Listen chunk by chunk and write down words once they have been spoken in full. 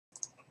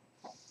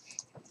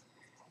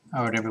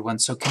All right, everyone.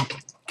 So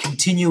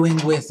continuing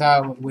with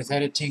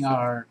editing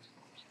our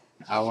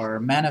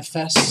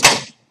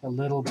manifest a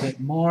little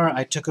bit more,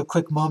 I took a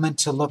quick moment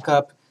to look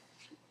up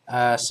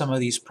some of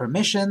these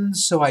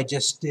permissions. So I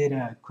just did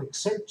a quick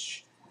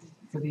search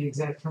for the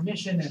exact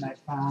permission, and I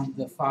found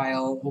the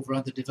file over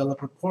on the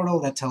developer portal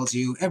that tells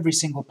you every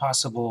single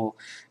possible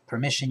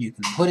permission you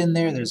can put in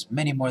there. There's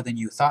many more than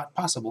you thought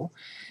possible.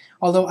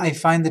 Although I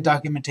find the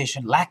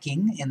documentation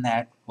lacking in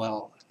that,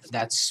 well,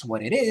 that's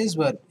what it is,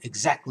 but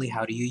exactly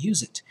how do you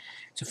use it?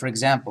 So for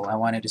example, I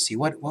wanted to see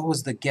what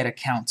was the get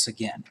accounts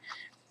again.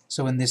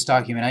 So in this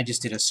document, I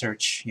just did a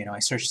search. I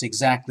searched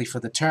exactly for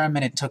the term,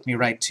 and it took me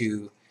right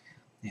to,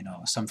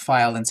 some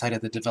file inside of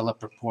the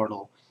developer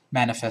portal,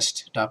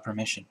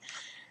 manifest.permission.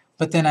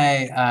 But then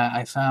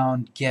I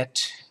found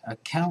get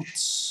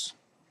accounts.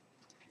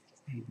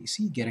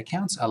 ABC, get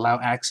accounts, allow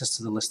access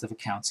to the list of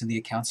accounts in the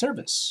account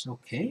service.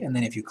 Okay, and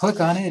then if you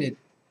click on it, it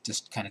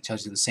just kind of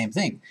tells you the same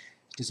thing.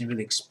 It doesn't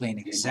really explain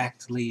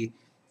exactly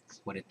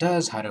what it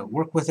does, how to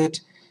work with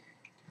it.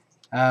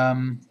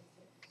 Same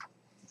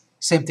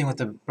thing with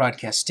the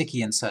broadcast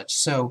sticky and such.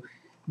 So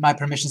my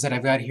permissions that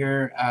I've got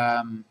here,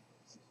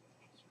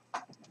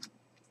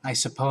 I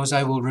suppose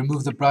I will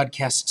remove the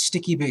broadcast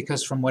sticky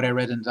because from what I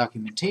read in the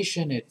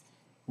documentation,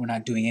 we're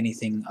not doing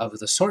anything of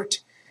the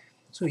sort.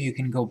 So you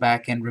can go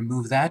back and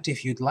remove that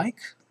if you'd like.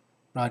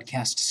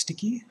 Broadcast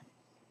sticky.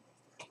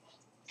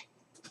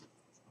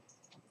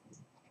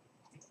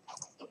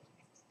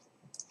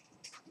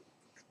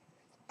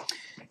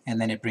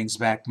 And then it brings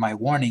back my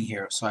warning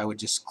here, so I would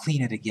just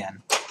clean it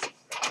again.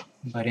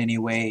 But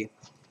anyway,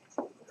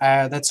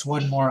 that's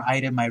one more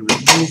item I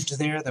removed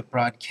there, the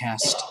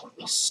broadcast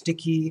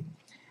sticky.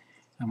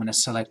 I'm going to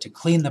select to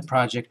clean the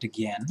project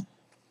again.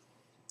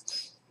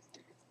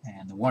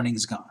 And the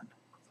warning's gone.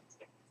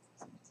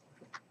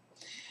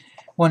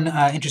 One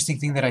interesting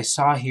thing that I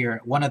saw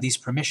here, one of these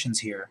permissions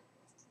here,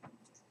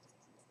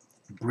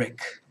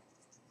 brick,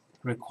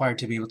 required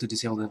to be able to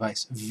disable the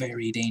device,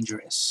 very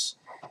dangerous.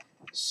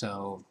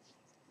 So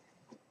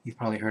you've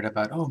probably heard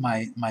about, oh,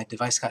 my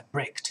device got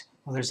bricked.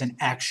 Well, there's an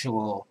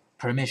actual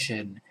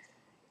permission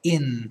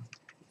in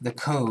the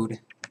code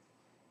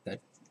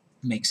that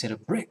makes it a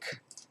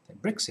brick,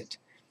 that bricks it.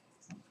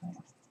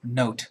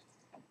 Note,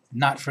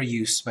 not for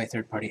use by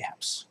third-party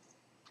apps.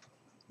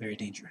 Very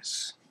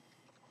dangerous.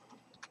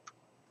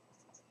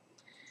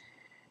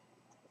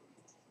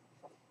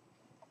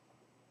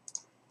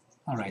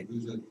 All right.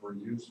 Use it for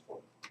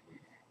useful.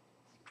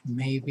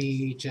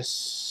 Maybe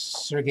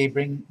just Sergey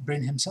Brin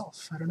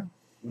himself. I don't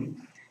know.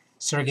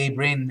 Sergey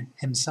Brin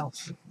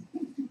himself,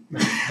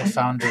 the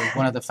founder,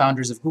 one of the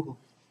founders of Google.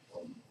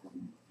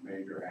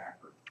 Major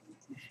hacker.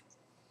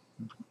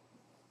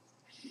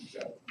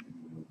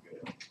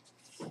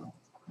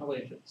 Probably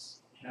if it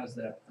has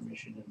that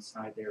permission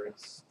inside there,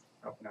 it's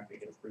probably not going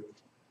to get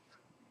approved.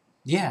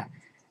 Yeah.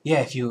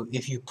 If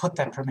you put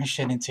that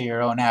permission into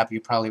your own app,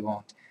 you probably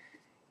won't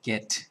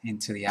get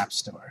into the App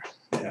Store.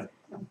 Yeah.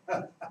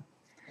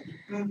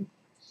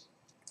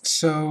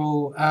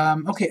 So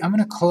okay, I'm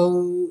gonna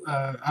close.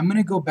 I'm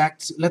gonna go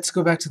back. Let's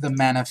go back to the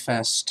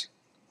manifest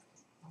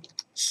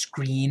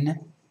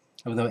screen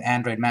of the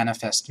Android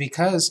manifest,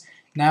 because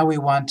now we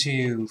want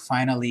to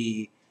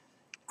finally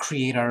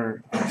create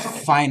our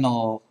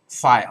final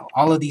file.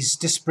 All of these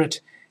disparate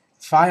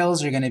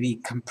files are going to be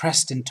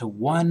compressed into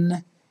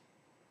one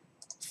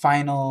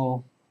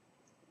final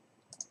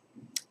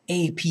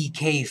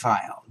APK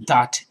file,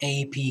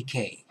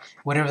 .apk.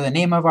 Whatever the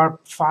name of our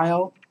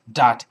file,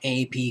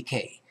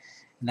 .apk.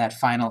 And that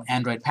final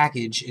Android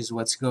package is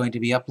what's going to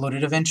be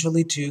uploaded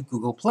eventually to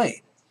Google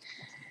Play.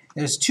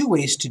 There's two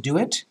ways to do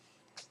it.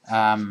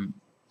 I'll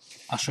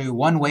show you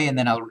one way, and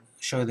then I'll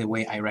show you the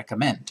way I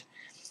recommend.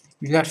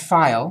 We've got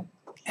File,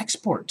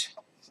 Export.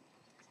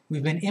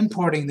 We've been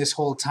importing this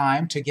whole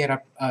time to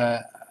get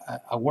a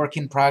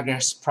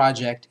work-in-progress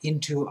project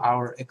into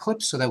our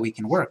Eclipse so that we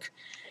can work.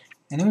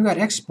 And then we've got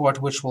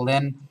Export, which will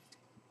then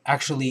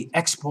actually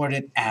export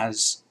it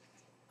as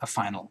a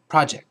final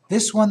project.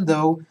 This one,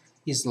 though,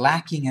 is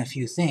lacking a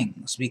few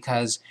things,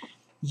 because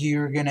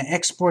you're going to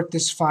export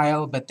this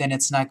file, but then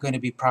it's not going to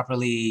be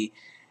properly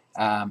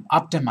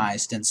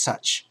optimized and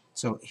such.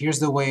 So here's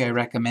the way I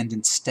recommend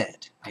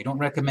instead. I don't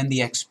recommend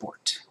the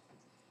export.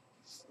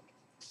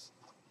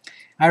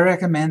 I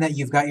recommend that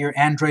you've got your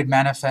Android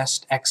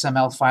manifest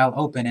XML file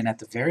open, and at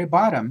the very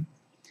bottom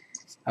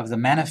of the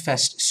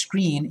manifest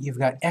screen, you've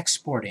got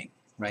exporting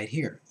right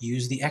here.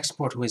 Use the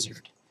export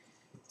wizard.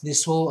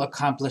 This will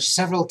accomplish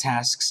several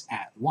tasks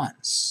at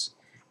once,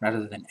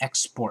 rather than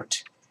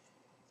export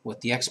what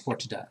the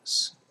export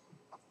does.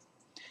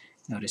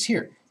 Notice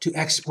here, to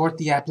export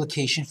the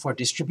application for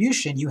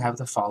distribution, you have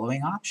the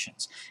following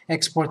options.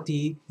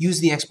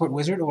 Use the export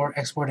wizard, or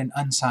export an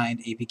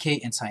unsigned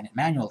APK and sign it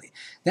manually.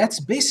 That's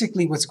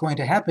basically what's going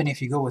to happen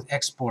if you go with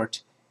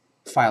export,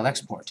 file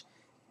export,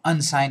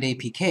 unsigned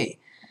APK.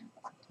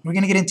 We're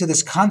going to get into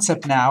this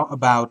concept now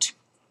about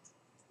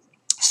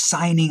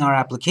signing our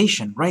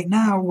application. Right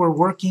now, we're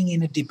working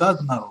in a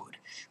debug mode.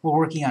 We're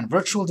working on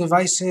virtual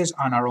devices,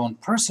 on our own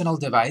personal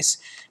device,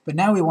 but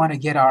now we want to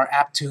get our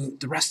app to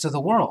the rest of the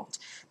world.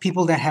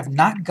 People that have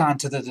not gone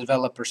to the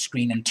developer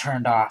screen and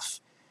turned on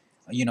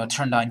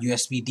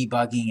USB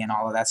debugging and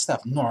all of that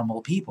stuff.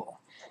 Normal people.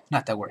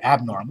 Not that we're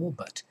abnormal,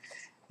 but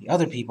the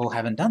other people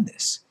haven't done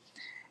this.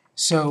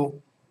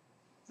 So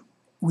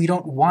we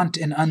don't want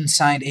an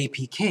unsigned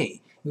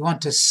APK. We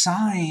want to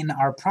sign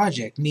our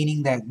project,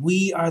 meaning that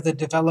we are the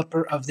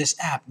developer of this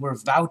app. We're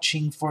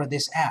vouching for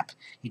this app.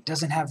 It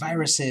doesn't have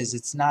viruses.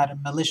 It's not a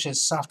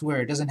malicious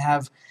software. It doesn't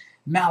have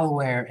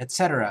malware,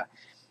 etc.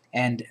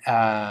 And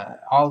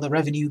all the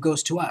revenue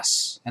goes to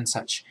us and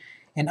such.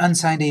 An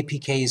unsigned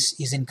APK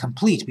is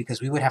incomplete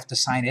because we would have to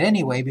sign it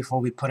anyway before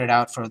we put it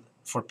out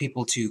for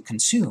people to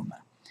consume.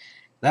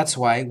 That's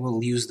why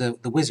we'll use the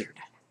wizard.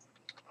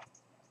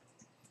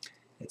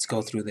 Let's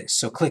go through this.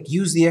 So click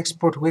Use the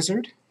Export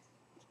Wizard.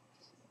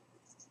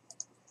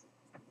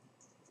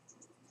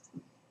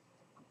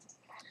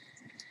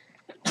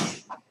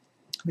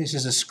 This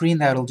is a screen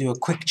that'll do a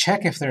quick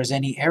check if there's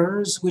any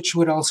errors, which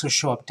would also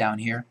show up down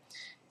here.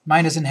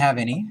 Mine doesn't have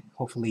any.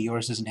 Hopefully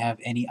yours doesn't have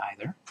any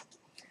either.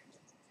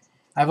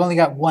 I've only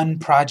got one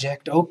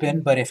project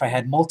open, but if I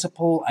had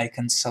multiple, I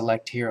can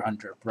select here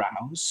under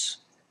Browse.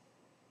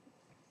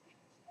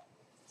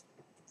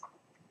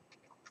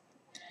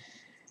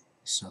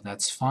 So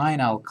that's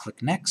fine. I'll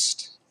click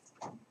Next.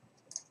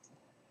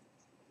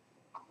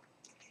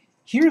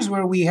 Here's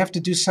where we have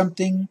to do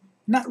something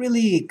not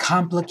really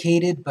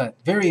complicated, but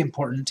very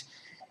important,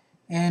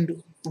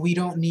 and we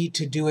don't need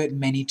to do it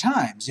many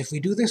times. If we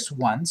do this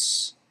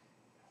once,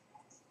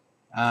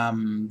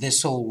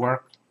 this will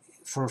work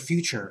for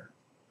future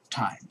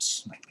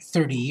times, like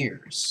 30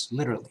 years,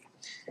 literally.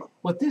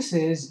 What this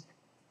is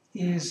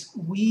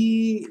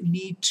we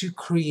need to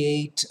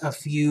create a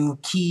few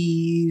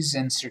keys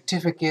and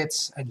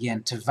certificates,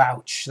 again, to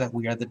vouch that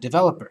we are the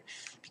developer.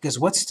 Because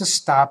what's to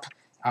stop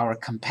our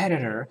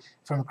competitor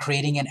from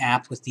creating an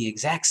app with the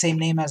exact same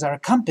name as our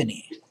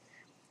company?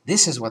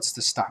 This is what's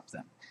to stop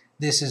them.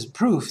 This is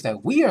proof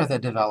that we are the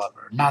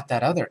developer, not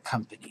that other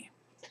company.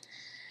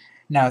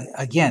 Now,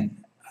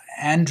 again,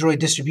 Android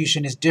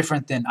distribution is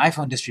different than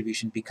iPhone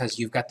distribution because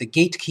you've got the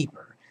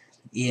gatekeeper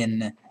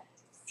in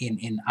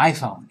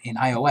iPhone, in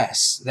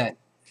iOS, that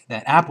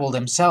Apple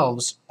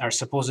themselves are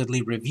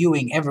supposedly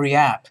reviewing every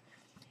app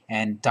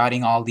and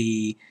dotting all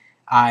the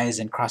I's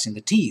and crossing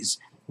the T's.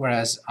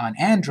 Whereas on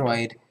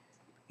Android,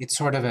 it's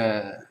sort of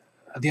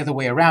the other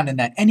way around in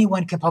that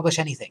anyone can publish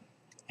anything.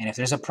 And if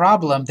there's a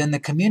problem, then the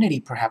community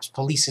perhaps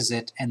polices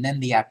it and then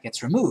the app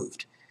gets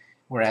removed.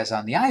 Whereas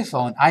on the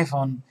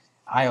iPhone,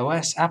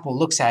 iOS, Apple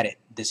looks at it.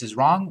 This is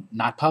wrong,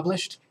 not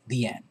published,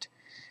 the end.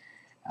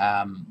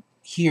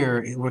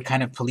 Here, we're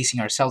kind of policing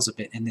ourselves a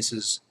bit, and this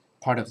is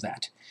part of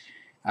that.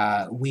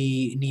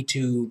 We need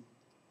to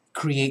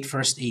create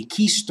first a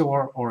key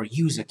store or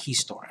use a key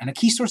store. And a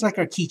key store is like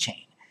our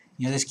keychain.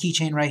 You know this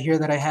keychain right here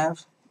that I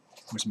have?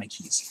 Where's my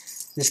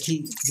keys? This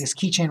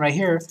keychain right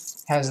here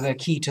has the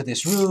key to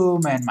this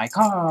room and my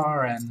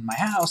car and my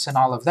house and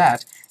all of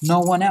that. No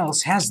one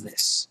else has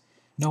this.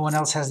 No one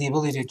else has the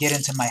ability to get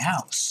into my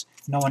house.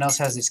 No one else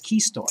has this key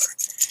store.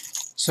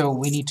 So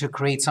we need to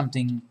create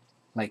something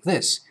like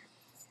this.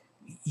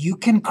 You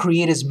can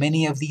create as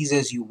many of these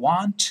as you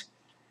want,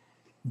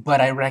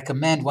 but I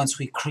recommend once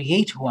we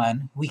create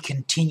one, we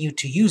continue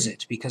to use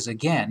it because,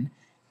 again,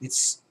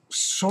 it's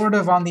sort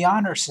of on the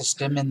honor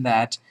system in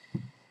that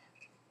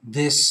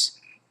this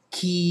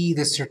key,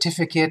 the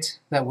certificate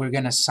that we're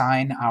going to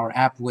sign our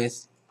app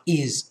with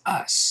is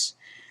us.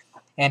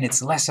 And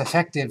it's less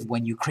effective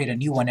when you create a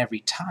new one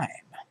every time.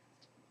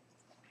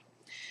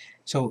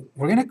 So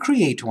we're going to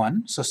create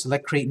one, so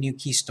select Create New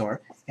Key Store,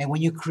 and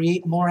when you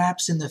create more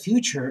apps in the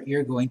future,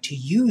 you're going to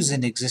use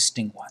an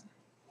existing one.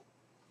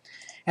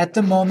 At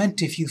the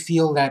moment, if you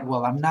feel that,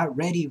 well, I'm not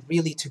ready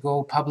really to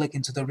go public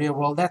into the real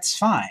world, that's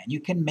fine.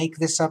 You can make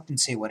this up and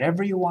say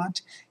whatever you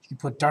want. You can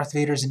put Darth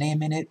Vader's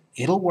name in it.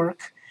 It'll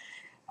work.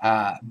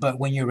 But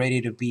when you're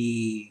ready to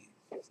be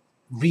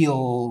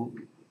real,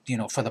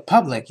 for the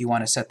public, you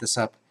want to set this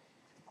up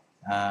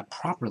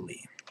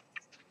properly.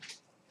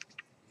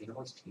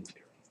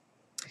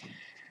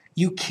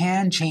 You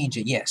can change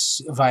it,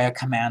 yes, via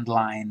command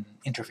line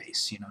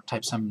interface.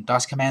 Type some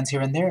DOS commands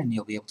here and there, and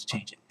you'll be able to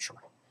change it, sure.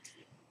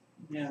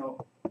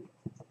 Now,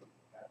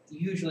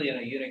 usually in a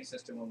Unix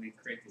system, when we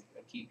create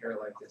a key pair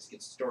like this, it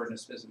gets stored in a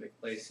specific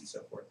place and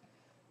so forth.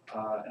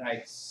 And I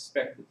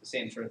expect that the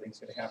same sort of thing is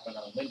going to happen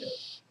on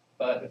Windows.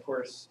 But of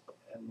course,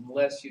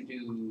 unless you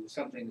do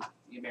something that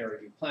you may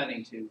already be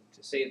planning to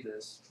save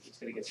this, it's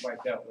going to get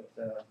wiped out with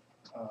the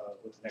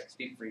next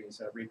deep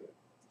freeze reboot.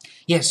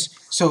 Yes,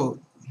 so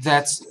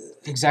that's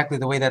exactly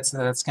the way that's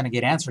going to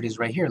get answered is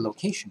right here,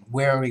 location.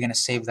 Where are we going to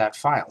save that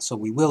file? So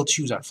we will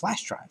choose our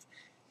flash drive,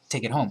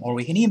 take it home, or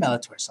we can email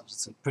it to ourselves.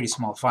 It's a pretty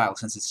small file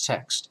since it's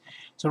text.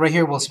 So right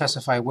here we'll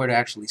specify where to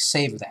actually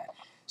save that.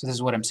 So this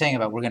is what I'm saying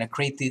about we're going to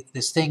create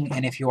this thing,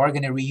 and if you are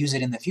going to reuse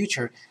it in the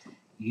future,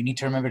 you need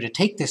to remember to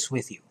take this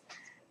with you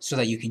so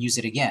that you can use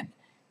it again.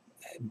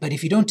 But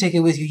if you don't take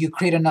it with you, you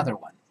create another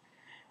one.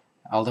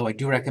 although I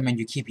do recommend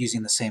you keep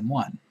using the same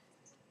one.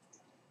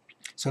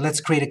 So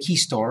let's create a key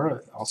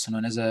store, also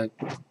known as a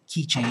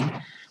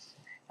keychain.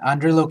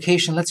 Under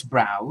location, let's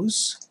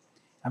browse.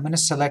 I'm going to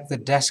select the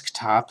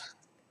desktop.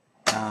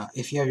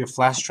 If you have your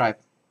flash drive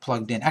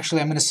plugged in.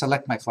 Actually, I'm going to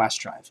select my flash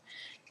drive.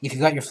 If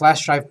you've got your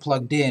flash drive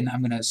plugged in,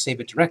 I'm going to save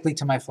it directly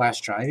to my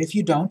flash drive. If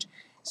you don't,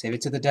 save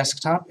it to the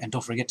desktop, and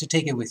don't forget to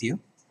take it with you.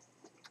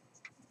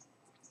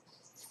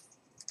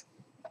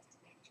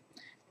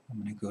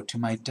 I'm going to go to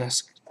my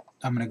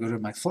I'm going to go to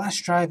my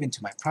flash drive,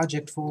 into my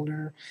project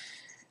folder,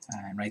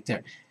 and right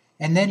there.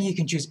 And then you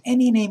can choose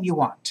any name you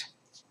want,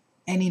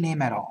 any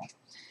name at all.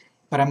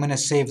 But I'm going to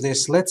save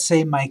this, let's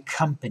say my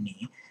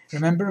company.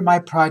 Remember, my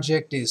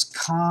project is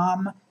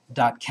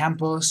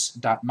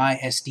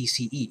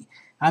com.campus.mysdce.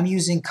 I'm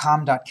using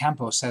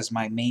com.campus as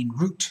my main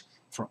root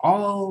for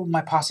all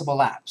my possible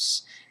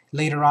apps.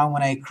 Later on,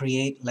 when I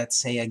create, let's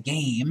say, a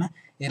game,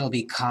 it'll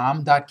be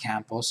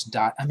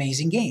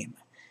com.campus.amazinggame.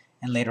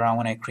 And later on,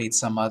 when I create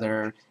some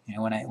other,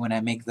 when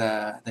I make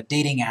the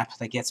dating app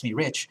that gets me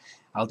rich,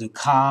 I'll do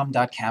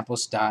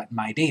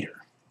com.campus.mydater.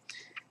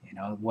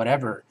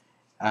 Whatever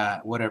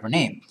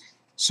name.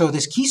 So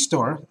this key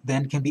store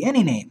then can be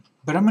any name,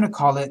 but I'm going to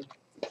call it,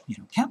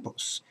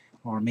 Campus,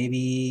 or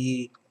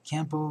maybe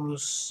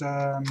Campus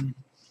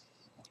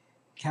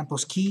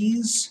Campus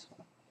Keys.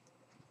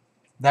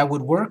 That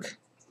would work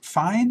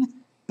fine,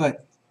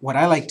 but what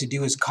I like to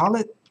do is call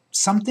it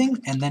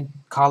something and then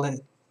call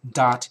it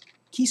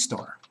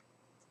 .keystore.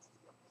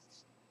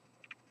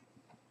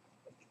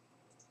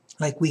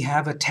 Like we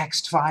have a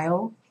text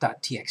file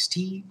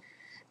 .txt,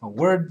 a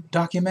Word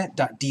document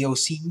 .doc,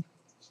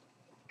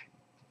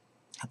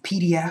 a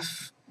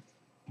PDF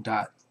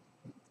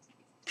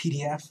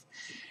 .pdf.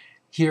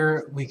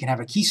 Here we can have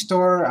a key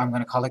store. I'm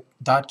going to call it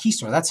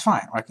 .keystore. That's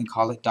fine. Or I can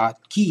call it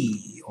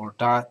 .key or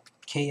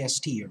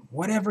 .kst or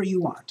whatever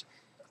you want.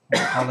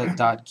 I'll call it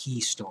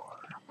 .keystore.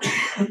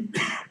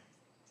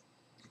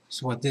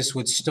 So what this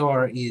would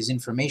store is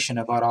information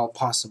about all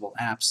possible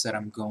apps that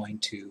I'm going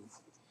to,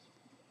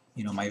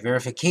 my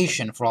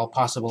verification for all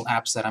possible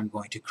apps that I'm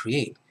going to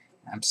create.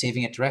 I'm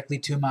saving it directly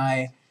to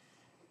my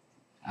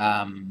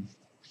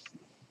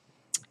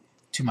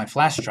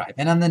flash drive.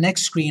 And on the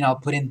next screen, I'll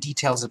put in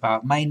details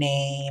about my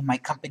name, my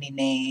company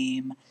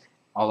name,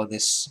 all of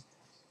this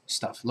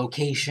stuff,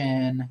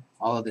 location,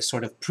 all of this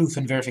sort of proof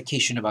and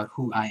verification about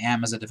who I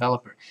am as a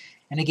developer.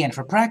 And again,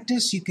 for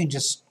practice, you can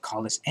just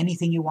call this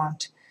anything you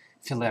want,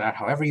 fill it out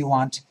however you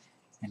want,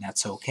 and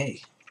that's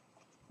okay.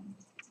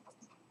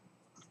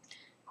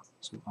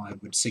 So I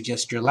would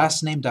suggest your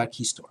last name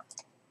 .keystore.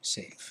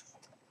 Save.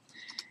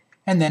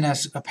 And then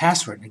as a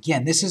password.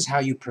 Again, this is how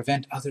you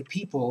prevent other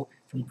people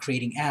from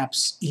creating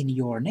apps in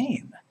your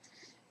name.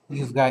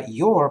 You've got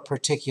your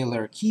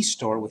particular key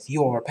store with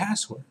your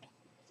password.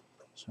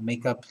 So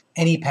make up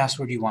any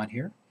password you want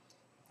here,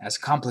 as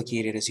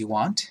complicated as you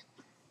want,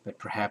 but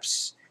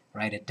perhaps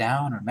write it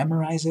down or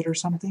memorize it or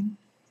something.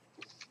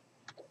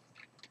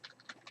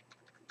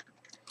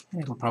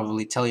 And it'll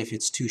probably tell you if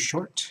it's too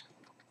short.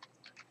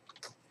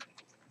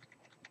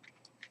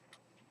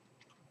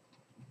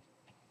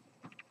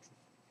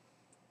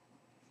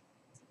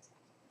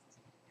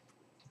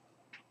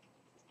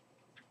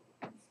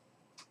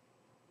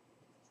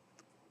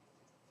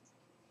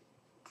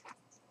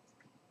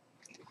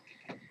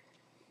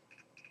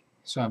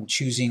 So I'm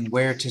choosing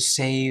where to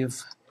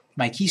save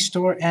my key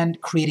store and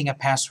creating a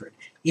password.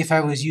 If I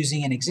was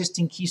using an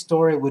existing key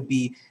store, it would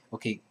be,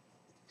 okay,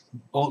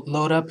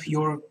 load up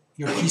your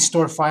key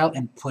store file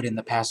and put in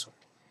the password.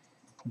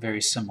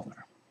 Very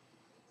similar.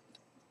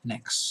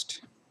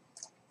 Next.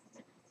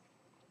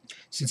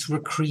 Since we're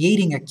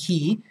creating a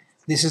key,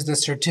 this is the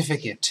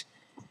certificate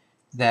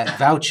that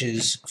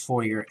vouches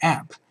for your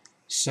app.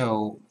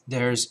 So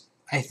there's,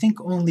 I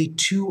think, only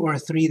 2 or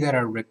 3 that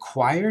are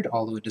required,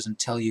 although it doesn't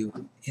tell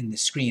you in the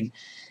screen,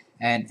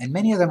 and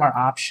many of them are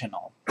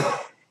optional.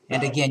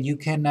 And again, you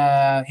can,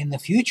 in the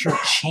future,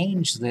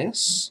 change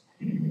this,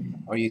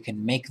 or you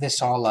can make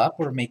this all up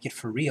or make it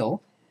for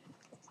real.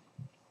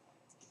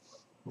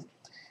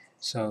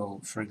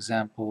 So, for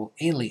example,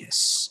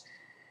 alias.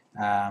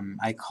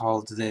 I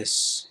called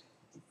this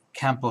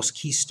Campus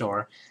Key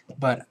Store,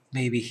 but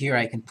maybe here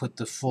I can put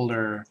the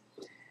fuller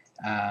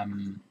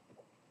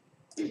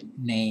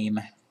name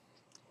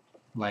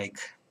like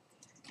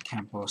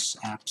Campus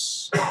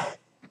Apps.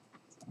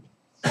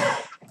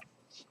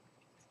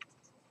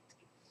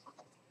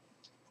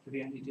 Do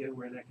you have any idea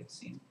where that gets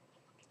seen?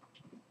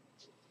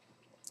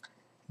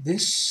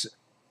 This,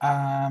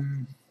 I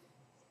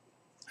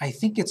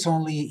think it's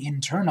only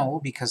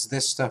internal, because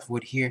this stuff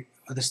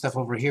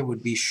over here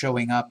would be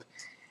showing up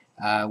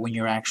when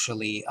you're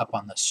actually up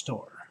on the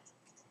store.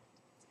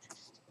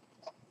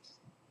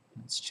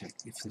 Let's check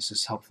if this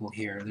is helpful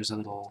here. There's a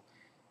little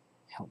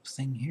help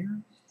thing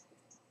here.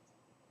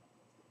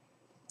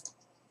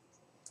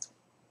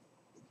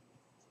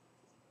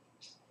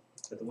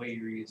 But the way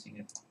you're using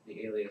it,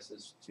 the alias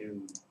is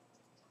to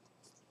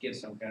give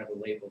some kind of a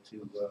label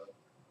to the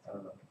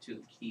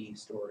key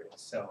store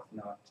itself,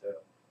 not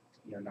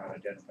not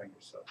identifying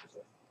yourself as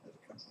a as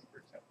a company, for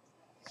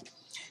example.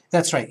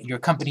 That's right. Your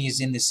company is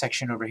in this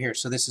section over here.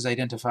 So this is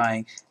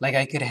identifying, like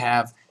I could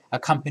have a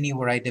company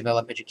where I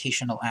develop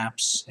educational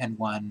apps and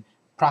one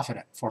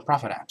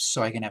for-profit apps.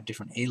 So I can have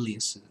different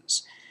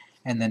aliases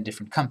and then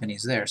different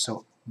companies there.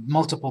 So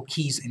multiple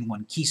keys in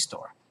one key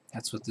store.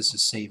 That's what this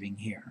is saving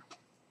here.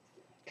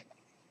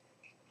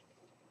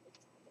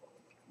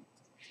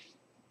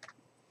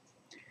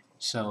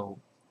 So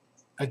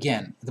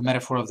again, the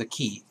metaphor of the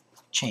key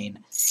chain.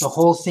 The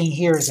whole thing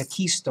here is a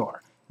key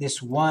store.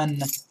 This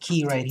one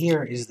key right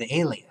here is the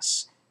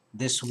alias.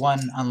 This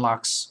one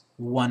unlocks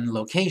one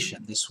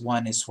location. This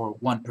one is for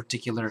one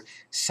particular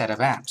set of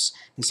apps.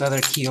 This other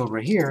key over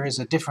here is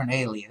a different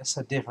alias,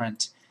 a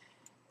different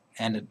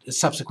and a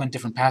subsequent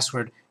different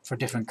password for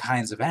different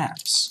kinds of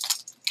apps.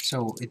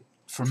 So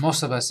for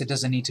most of us, it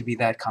doesn't need to be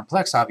that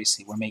complex,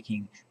 obviously.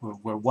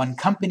 We're one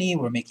company,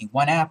 we're making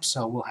one app,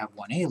 so we'll have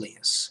one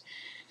alias.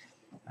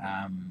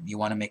 You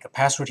want to make a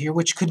password here,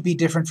 which could be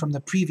different from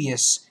the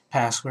previous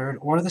password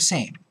or the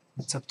same.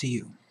 It's up to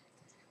you.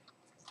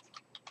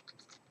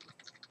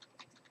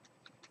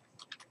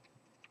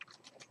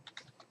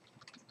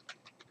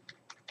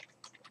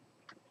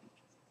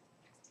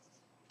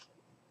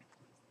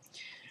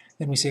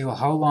 Then we say, well,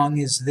 how long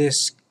is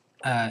this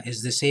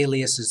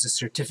alias, is the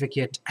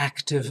certificate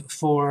active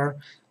for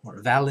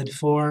or valid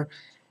for?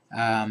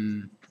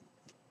 30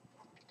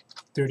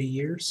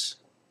 years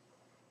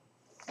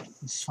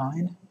is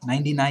fine.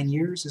 99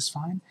 years is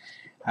fine.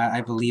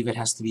 I believe it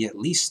has to be at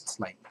least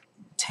like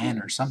 10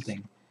 or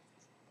something.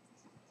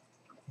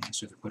 Yeah,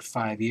 so if we put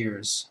 5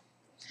 years.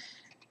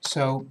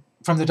 So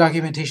from the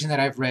documentation that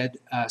I've read,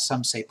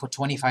 some say put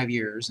 25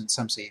 years and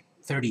some say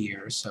 30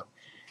 years. So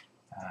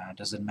it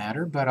doesn't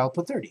matter, but I'll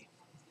put 30.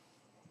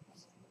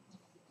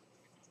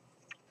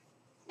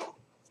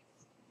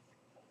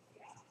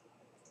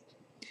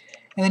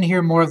 And then here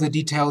are more of the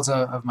details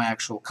of my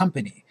actual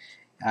company.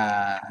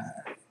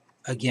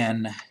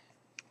 Again,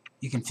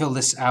 you can fill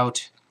this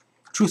out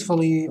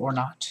truthfully or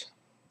not.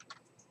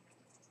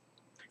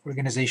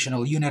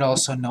 Organizational unit,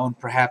 also known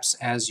perhaps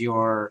as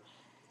your,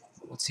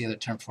 what's the other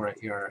term for it,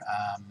 your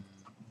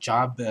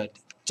job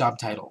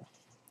title.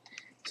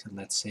 So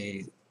let's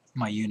say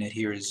my unit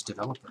here is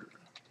developer.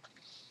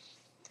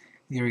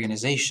 The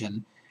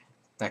organization,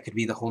 that could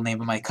be the whole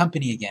name of my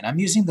company again. I'm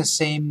using the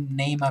same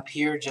name up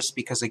here just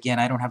because, again,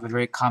 I don't have a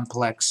very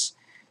complex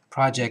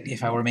project.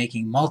 If I were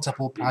making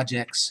multiple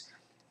projects,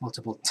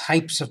 multiple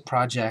types of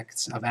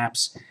projects, of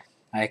apps,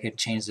 I could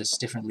change this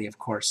differently, of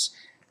course.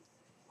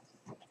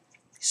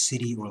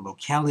 City or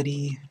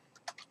locality,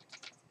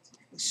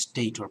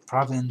 state or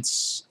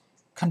province,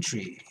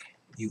 country,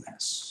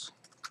 US.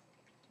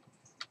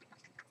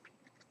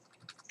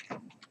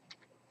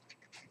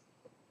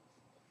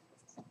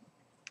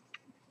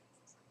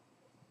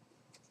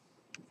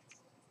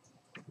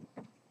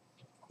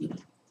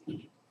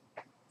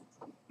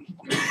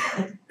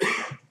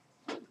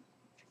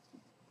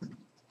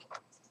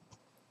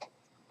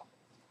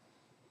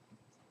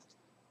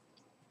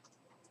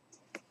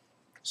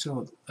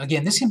 So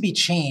again, this can be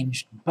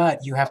changed,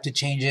 but you have to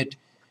change it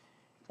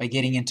by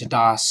getting into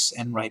DOS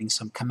and writing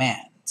some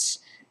commands.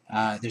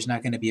 There's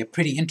not going to be a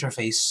pretty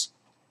interface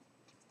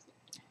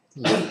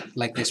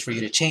like this for you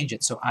to change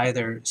it. So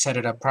either set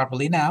it up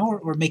properly now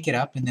or make it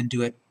up and then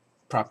do it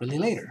properly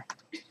later.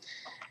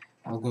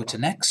 I'll go to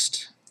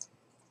next.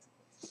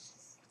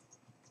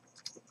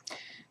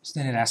 So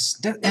then it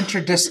asks,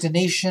 enter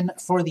destination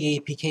for the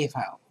APK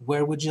file.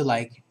 Where would you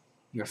like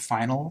your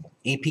final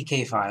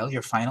APK file,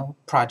 your final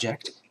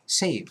project,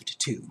 saved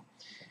to?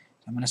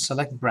 I'm going to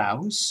select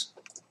Browse.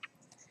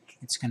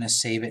 It's going to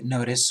save it,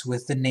 notice,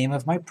 with the name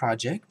of my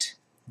project,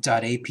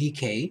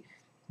 .apk,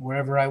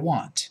 wherever I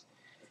want.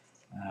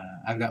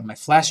 I've got my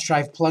flash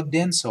drive plugged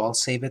in, so I'll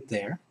save it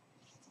there.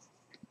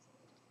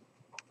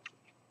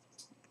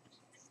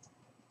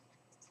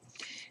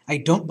 I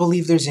don't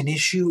believe there's an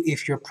issue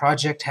if your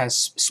project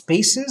has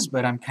spaces,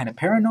 but I'm kind of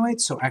paranoid,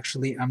 so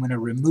actually I'm going to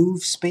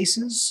remove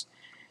spaces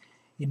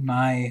in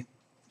my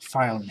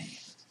file name.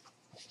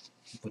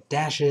 Put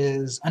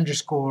dashes,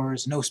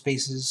 underscores, no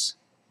spaces.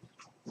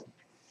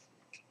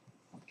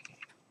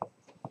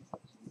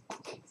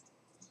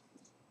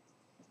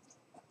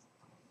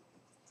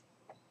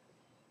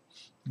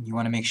 You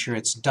want to make sure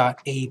it's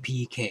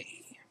 .apk.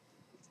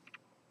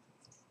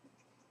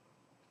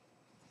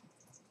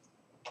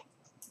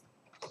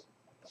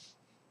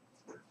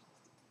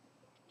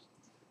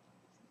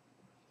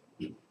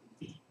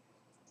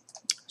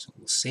 So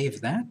we'll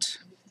save that.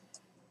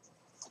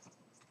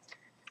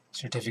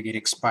 Certificate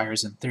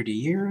expires in 30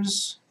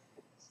 years.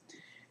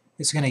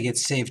 It's going to get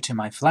saved to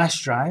my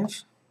flash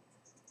drive.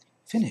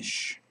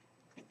 Finish.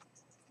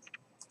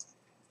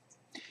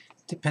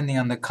 Depending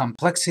on the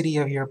complexity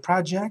of your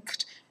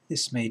project,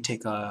 this may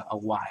take a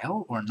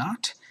while or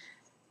not.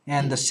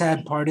 And the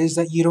sad part is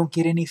that you don't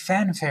get any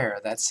fanfare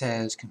that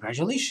says,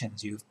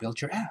 congratulations, you've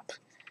built your app.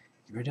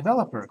 You're a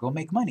developer, go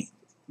make money.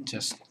 It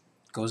just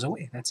goes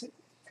away, that's it.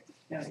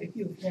 Now, if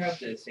you have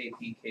this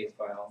APK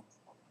file,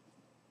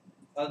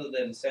 other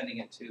than sending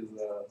it to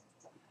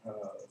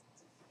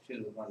to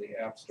one of the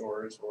app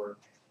stores or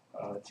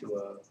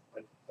to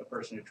a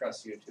person who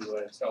trusts you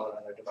to install it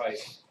on their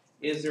device.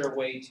 Is there a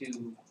way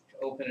to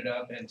open it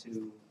up and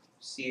to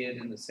see it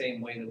in the same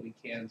way that we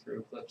can through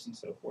Eclipse and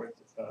so forth,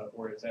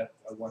 or is that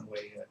a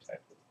one-way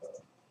type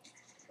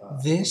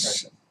of This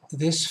compression?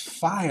 this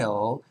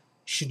file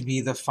should be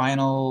the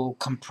final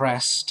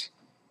compressed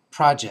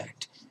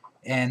project.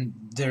 And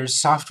there's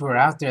software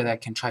out there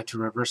that can try to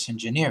reverse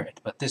engineer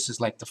it, but this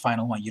is like the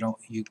final one. You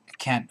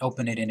can't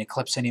open it in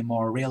Eclipse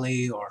anymore,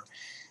 really, or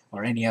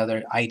any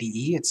other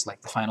IDE. It's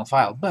like the final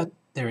file. But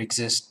there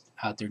exist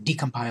out there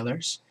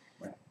decompilers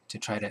Right. to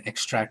try to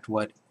extract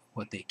what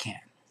they can.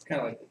 It's kind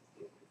of like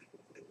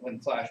when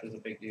Flash was a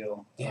big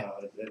deal. Yeah.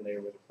 Then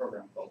there was a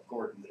program called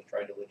Gordon that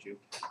tried to let you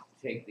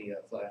take the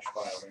Flash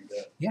file and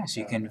Yeah, so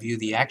you can view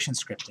the action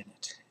script in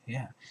it.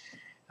 Yeah.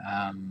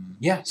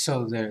 Yeah,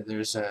 so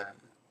there's a...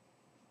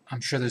 I'm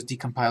sure there's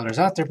decompilers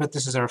out there, but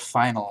this is our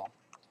final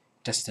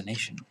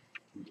destination.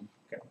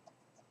 Okay.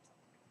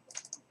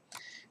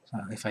 So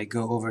if I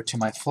go over to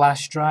my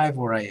flash drive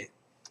where I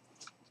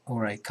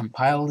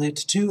compiled it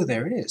to,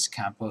 there it is,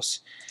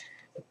 campus-my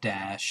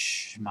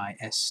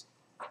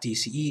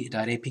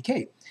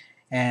SDCE.apk.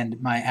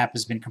 And my app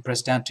has been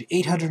compressed down to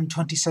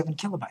 827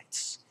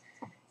 kilobytes.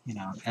 You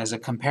know, as a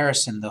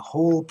comparison, the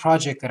whole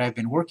project that I've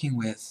been working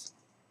with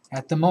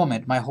at the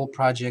moment, my whole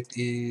project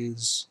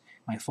is,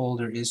 my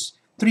folder is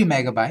 3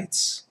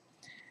 megabytes,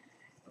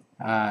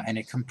 and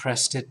it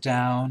compressed it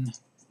down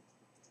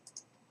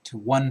to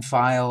one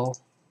file,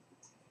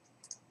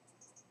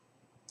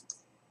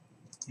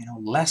 you know,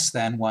 less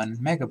than 1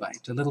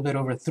 megabyte, a little bit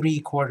over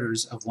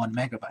 3/4 of 1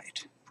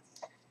 megabyte.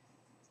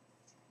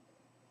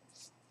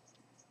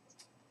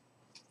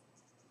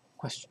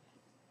 Question?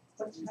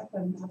 What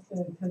happened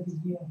after 30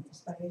 years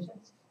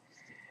installation?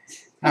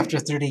 After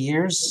 30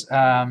 years,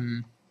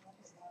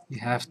 you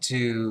have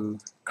to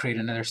create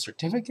another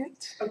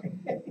certificate.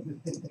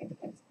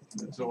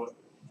 So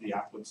the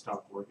app would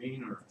stop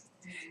working, or?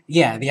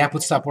 Yeah, the app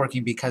would stop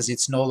working because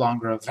it's no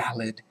longer a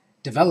valid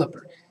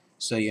developer.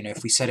 So, you know,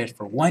 if we set it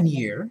for 1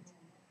 year,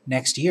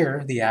 next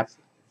year the app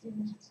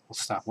will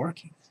stop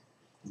working.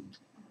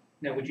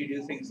 Now, would you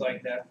do things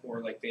like that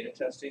for like beta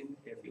testing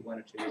if you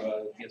wanted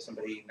to give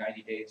somebody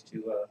 90 days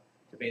to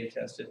beta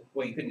test it?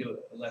 Well, you couldn't do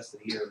it less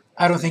than a year.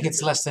 I don't think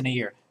it's less than a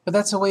year, but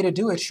that's a way to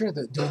do it. Sure,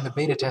 doing the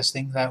beta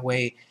testing that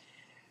way,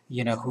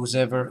 you know,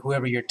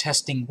 whoever you're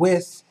testing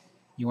with,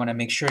 you want to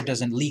make sure it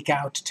doesn't leak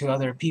out to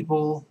other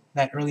people.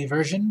 That early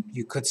version,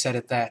 you could set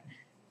it that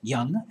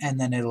young, and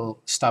then it'll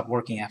stop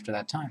working after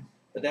that time.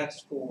 But that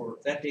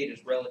date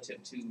is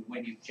relative to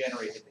when you've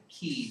generated the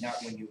key,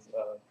 not when you've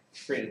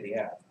created the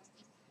app.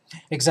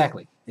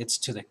 Exactly, it's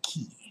to the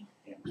key.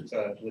 Yeah. So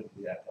it wouldn't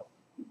be that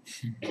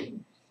helpful.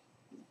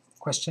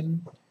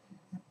 Question?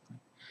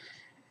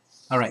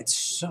 All right,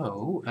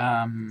 so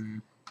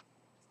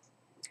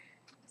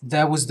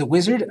that was the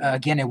wizard.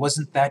 Again, it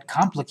wasn't that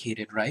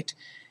complicated, right?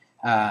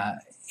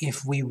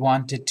 If we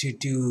wanted to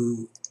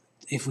do,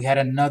 if we had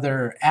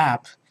another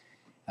app,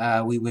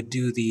 we would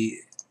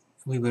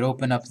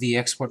open up the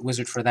export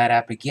wizard for that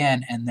app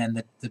again, and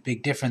then the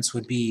big difference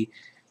would be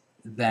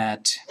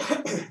that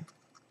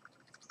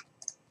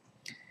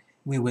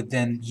we would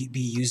then be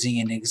using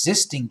an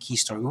existing key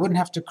store. We wouldn't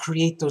have to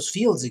create those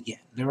fields again.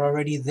 They're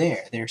already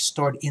there. They're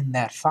stored in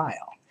that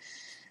file.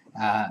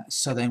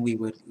 So then we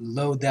would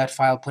load that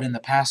file, put in the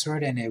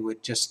password, and it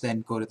would just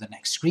then go to the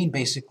next screen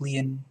basically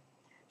and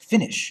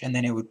finish, and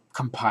then it would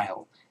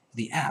compile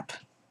the app.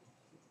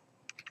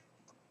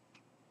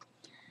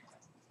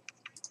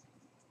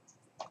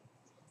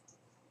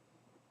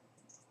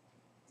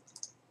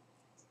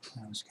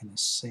 I was going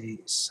to say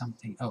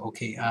something. Oh,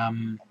 okay.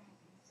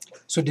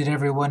 So did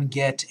everyone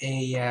get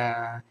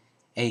a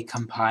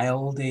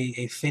compiled,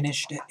 a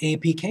finished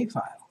APK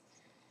file?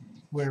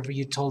 Wherever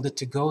you told it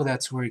to go,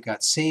 that's where it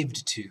got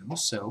saved to.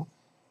 So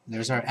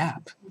there's our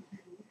app.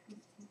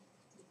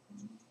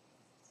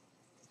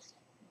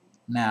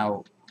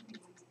 Now,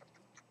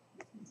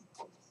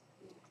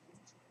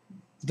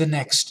 the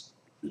next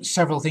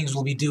several things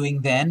we'll be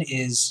doing then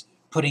is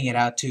putting it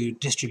out to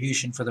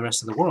distribution for the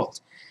rest of the world.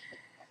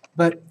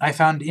 But I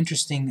found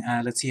interesting,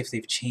 let's see if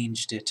they've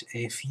changed it.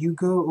 If you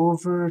go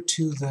over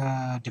to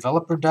the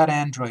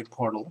developer.android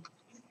portal,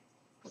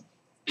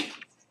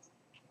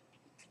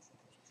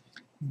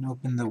 and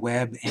open the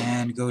web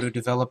and go to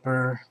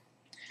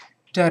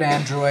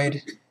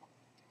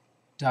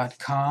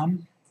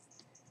developer.android.com,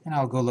 and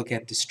I'll go look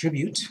at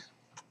distribute,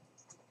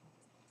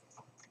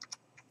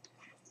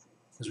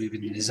 because we've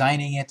been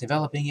designing it,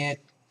 developing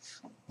it,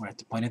 we're at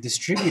the point of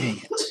distributing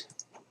it.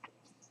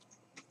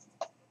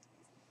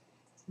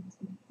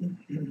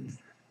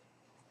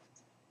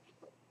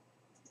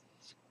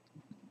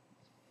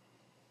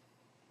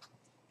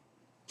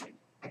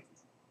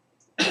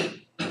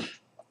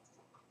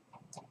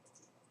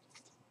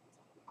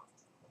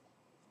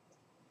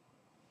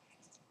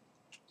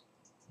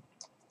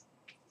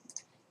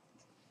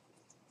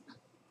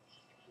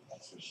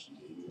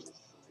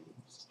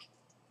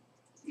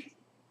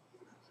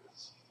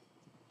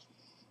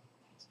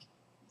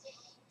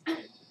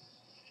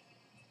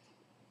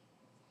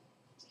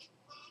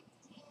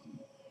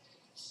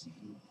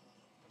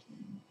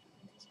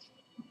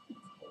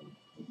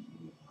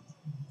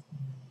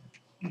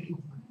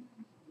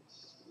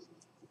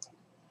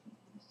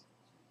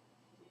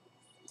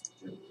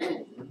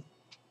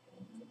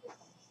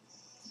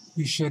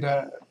 You should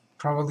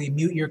probably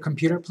mute your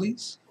computer,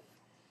 please.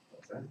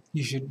 What's that?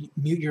 You should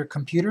mute your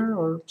computer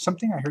or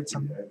something. I heard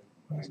some.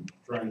 I'm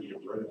trying to get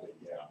rid of it,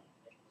 yeah.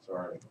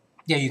 Sorry.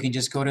 Yeah, you can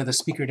just go to the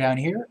speaker down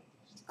here,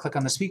 click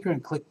on the speaker,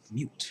 and click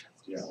mute.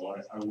 Yeah, well,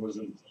 I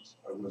wasn't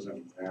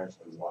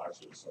actually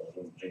watching, so I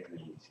wasn't paying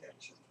any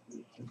attention.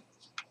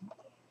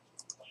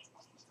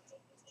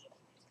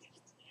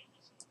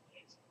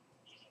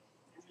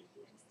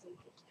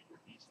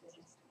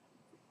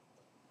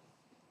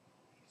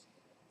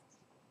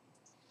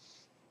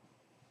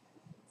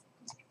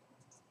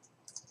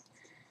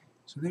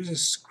 So there's a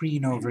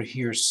screen over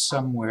here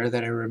somewhere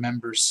that I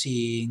remember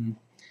seeing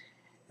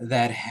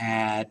that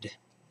had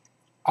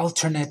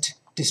alternate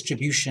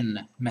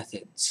distribution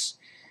methods.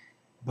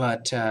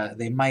 But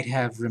they might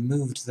have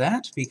removed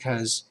that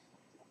because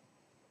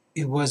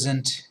it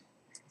wasn't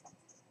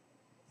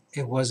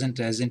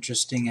as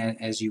interesting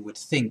as you would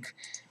think.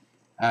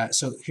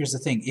 So here's the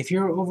thing: if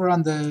you're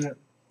on the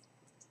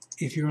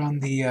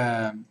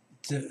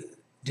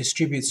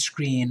distribute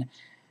screen,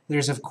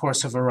 there's of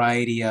course a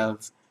variety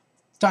of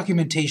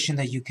documentation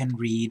that you can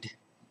read.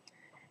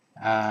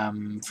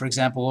 For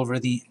example,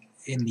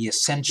 in the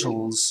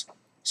Essentials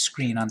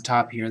screen on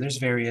top here, there's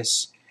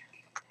various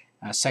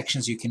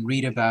sections you can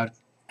read about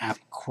app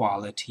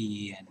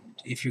quality, and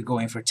if you're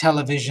going for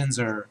televisions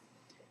or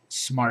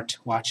smart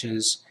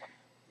watches.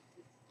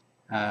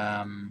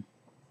 But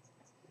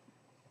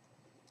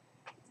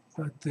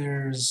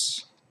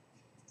there's,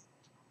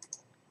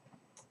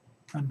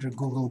 under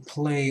Google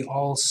Play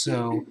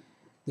also,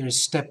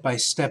 there's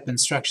step-by-step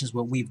instructions,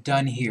 what we've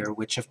done here,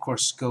 which of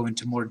course go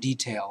into more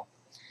detail.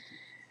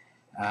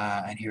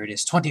 And here it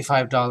is,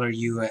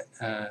 $25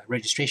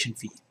 registration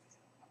fee.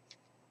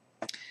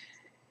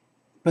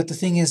 But the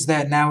thing is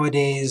that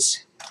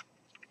nowadays,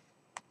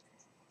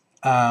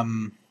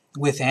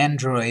 with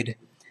Android,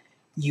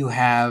 you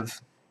have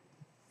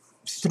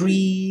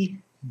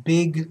 3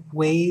 big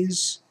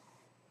ways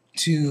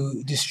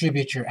to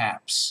distribute your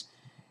apps.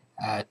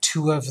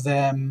 2 of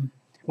them,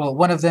 well,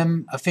 one of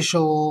them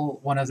official,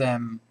 one of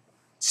them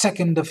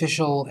second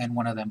official, and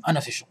one of them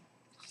unofficial.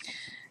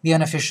 The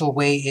unofficial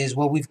way is,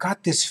 well, we've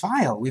got this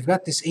file, we've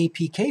got this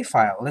APK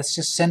file, let's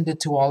just send it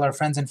to all our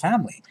friends and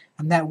family,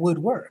 and that would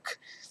work.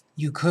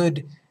 You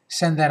could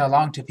send that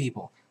along to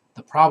people.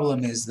 The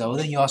problem is, though,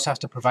 then you also have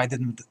to provide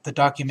them the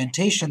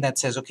documentation that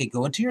says, okay,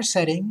 go into your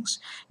settings,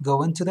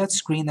 go into that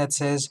screen that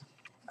says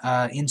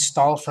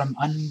install from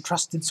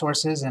untrusted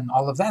sources and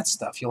all of that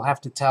stuff. You'll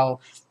have to tell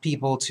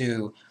people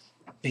to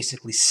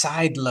basically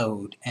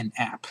sideload an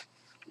app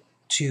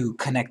to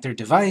connect their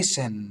device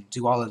and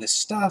do all of this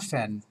stuff,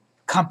 and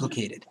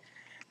complicated.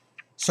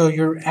 So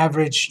your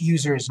average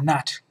user is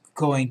not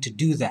going to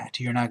do that.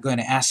 You're not going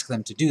to ask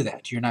them to do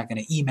that. You're not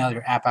going to email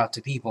your app out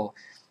to people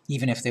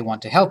even if they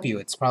want to help you.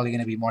 It's probably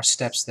going to be more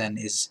steps than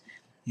is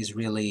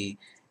really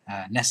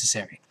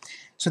necessary.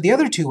 So the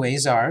other 2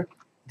 ways are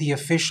the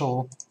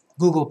official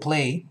Google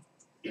Play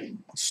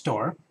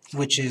store,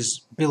 which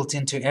is built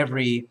into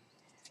every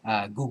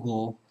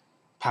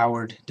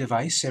Google-powered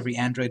device, every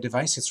Android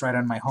device. It's right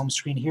on my home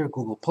screen here,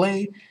 Google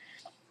Play.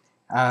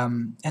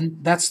 And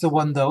that's the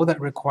one, though,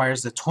 that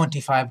requires the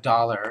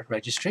 $25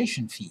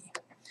 registration fee.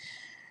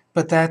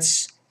 But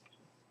that's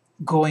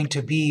going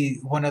to be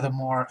one of the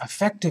more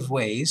effective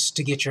ways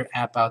to get your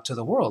app out to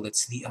the world.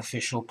 It's the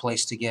official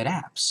place to get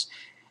apps.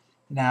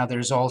 Now,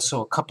 there's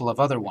also a couple of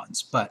other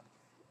ones, but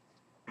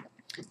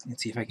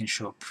let's see if I can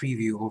show a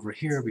preview over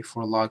here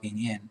before logging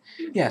in.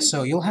 Yeah,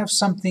 so you'll have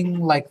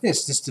something like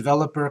this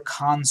developer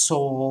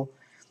console,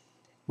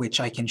 which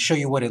I can show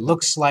you what it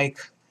looks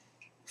like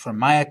from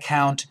my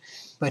account,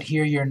 but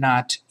here you're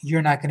not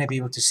going to be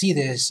able to see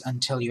this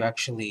until you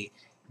actually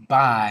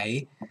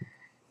buy,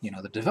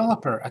 the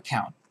developer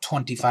account.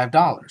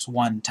 $25,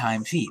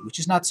 one-time fee, which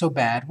is not so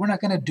bad. We're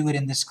not going to do it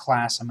in this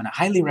class. I'm going to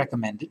highly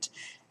recommend it,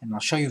 and I'll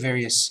show you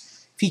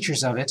various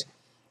features of it.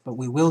 What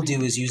we will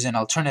do is use an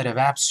alternative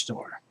app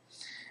store.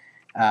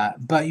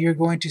 But you're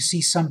going to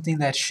see something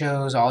that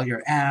shows all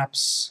your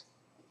apps,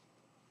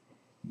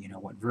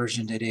 what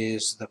version it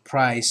is, the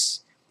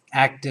price,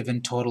 active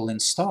and total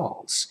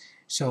installs.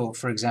 So,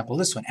 for example,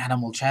 this one,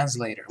 Animal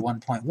Translator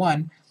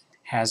 1.1,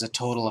 has a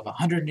total of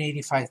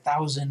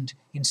 185,000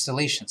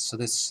 installations. So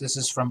this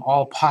is from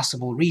all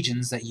possible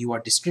regions that you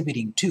are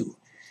distributing to.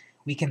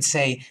 We can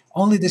say,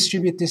 only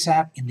distribute this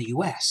app in the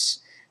US,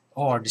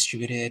 or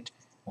distribute it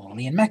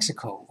only in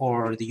Mexico,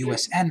 or the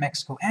US and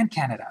Mexico and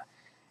Canada,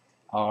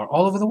 or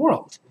all over the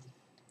world.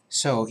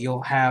 So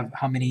you'll have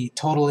how many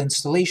total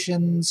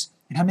installations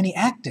and how many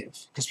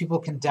active, because people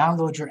can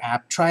download your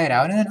app, try it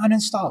out, and then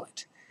uninstall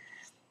it.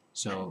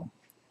 So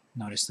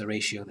notice the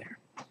ratio there.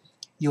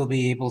 You'll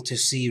be able to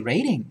see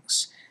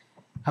ratings.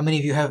 How many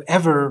of you have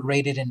ever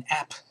rated an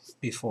app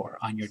before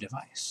on your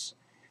device?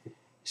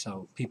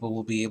 So people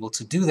will be able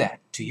to do that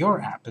to your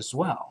app as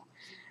well.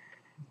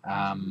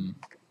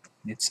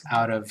 It's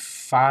out of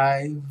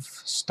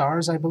 5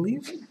 stars, I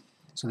believe.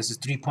 So this is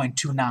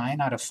 3.29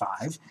 out of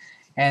 5.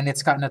 And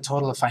it's gotten a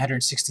total of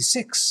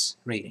 566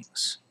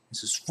 ratings.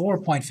 This is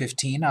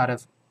 4.15 out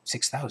of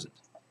 6,000.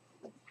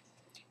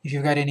 If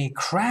you've got any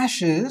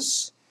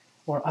crashes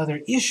or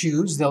other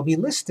issues, they'll be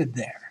listed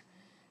there.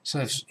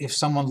 So if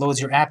someone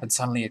loads your app and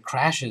suddenly it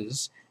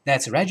crashes,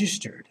 that's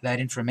registered. That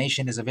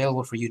information is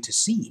available for you to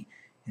see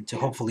and to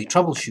hopefully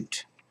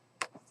troubleshoot.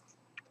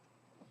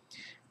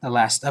 The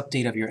last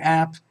update of your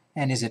app,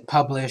 and is it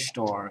published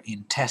or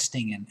in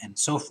testing and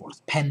so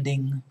forth,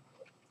 pending.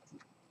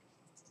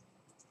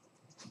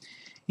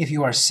 If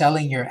you are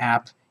selling your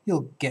app,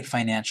 you'll get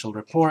financial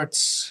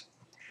reports,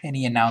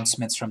 any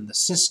announcements from the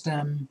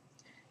system,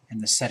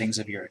 and the settings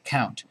of your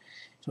account.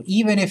 So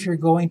even if you're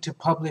going to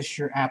publish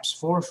your apps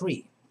for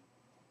free,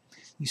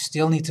 you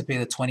still need to pay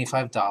the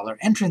 $25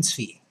 entrance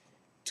fee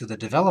to the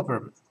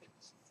developer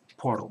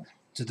portal,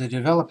 to the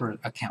developer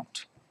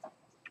account.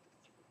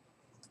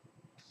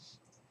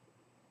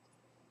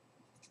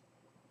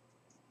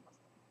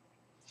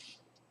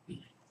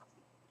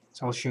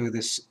 So I'll show you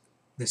this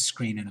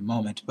screen in a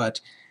moment, but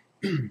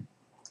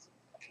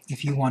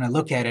if you want to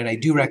look at it, I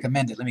do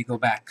recommend it. Let me go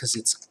back because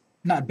it's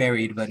not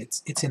buried, but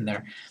it's in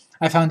there.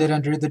 I found it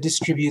under the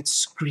distribute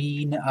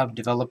screen of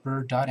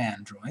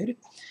developer.android,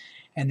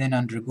 and then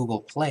under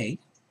Google Play.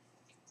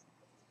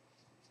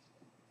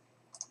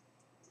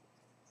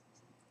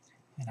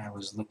 And I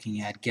was looking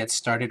at Get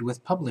Started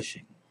with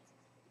Publishing.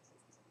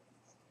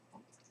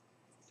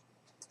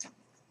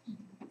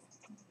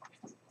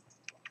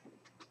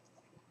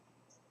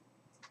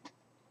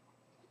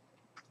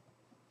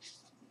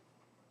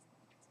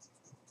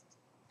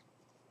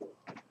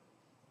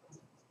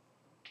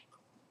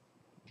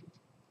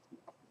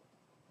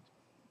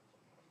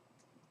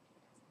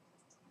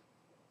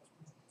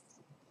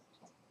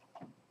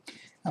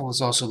 I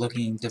was also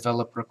looking at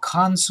Developer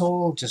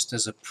Console, just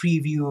as a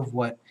preview of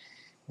what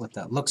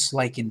that looks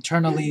like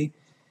internally.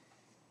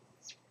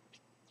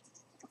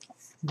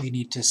 We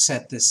need to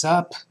set this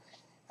up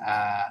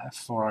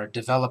for our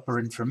developer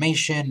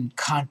information,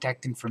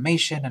 contact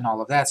information, and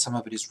all of that. Some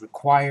of it is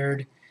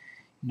required.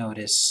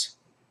 Notice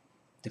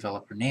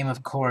developer name,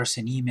 of course,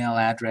 an email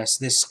address.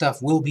 This stuff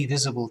will be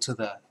visible to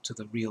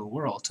the real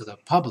world, to the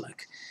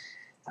public.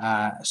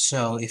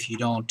 So if you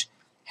don't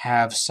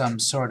have some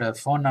sort of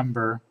phone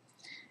number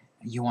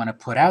you want to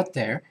put out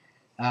there,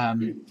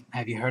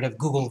 have you heard of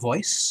Google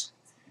Voice?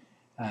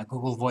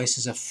 Google Voice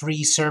is a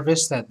free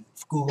service that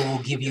Google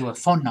will give you a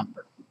phone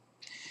number.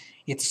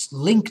 It's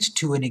linked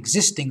to an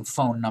existing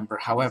phone number,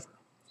 however.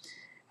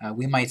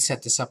 We might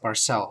set this up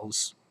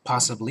ourselves,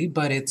 possibly,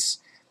 but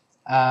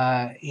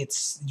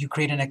you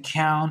create an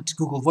account,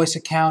 Google Voice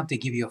account, they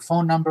give you a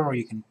phone number, or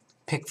you can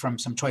pick from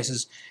some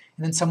choices,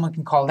 and then someone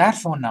can call that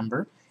phone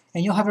number,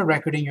 and you'll have a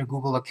record in your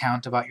Google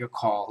account about your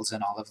calls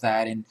and all of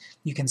that, and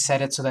you can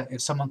set it so that if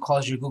someone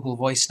calls your Google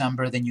Voice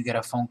number, then you get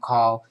a phone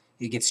call,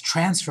 it gets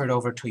transferred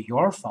over to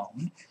your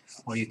phone,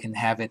 or you can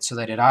have it so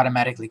that it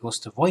automatically goes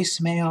to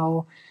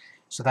voicemail,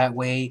 so that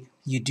way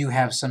you do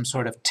have some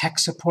sort of tech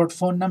support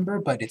phone number,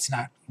 but it's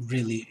not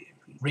really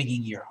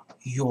ringing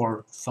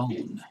your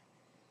phone.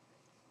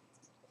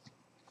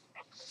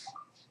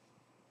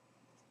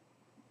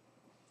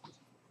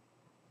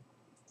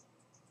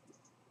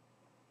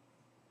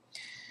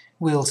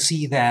 We'll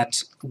see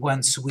that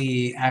once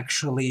we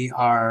actually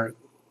are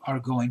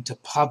going to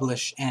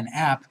publish an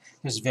app,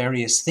 there's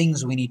various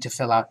things we need to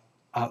fill out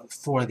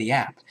for the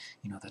app.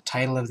 You know, the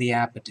title of the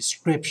app, a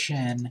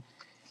description,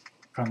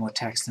 promo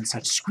text, and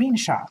such.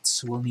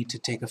 Screenshots. We'll need to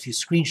take a few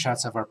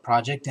screenshots of our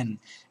project and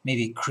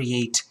maybe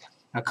create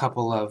a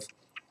couple of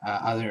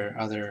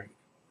other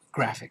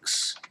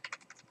graphics.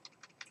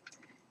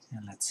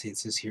 And let's see, it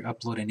says here,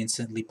 upload and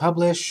instantly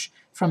publish.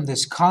 From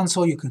this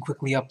console, you can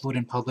quickly upload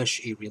and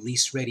publish a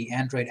release-ready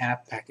Android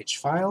app package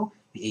file,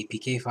 the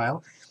APK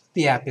file.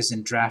 The app is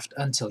in draft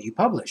until you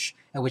publish,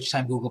 at which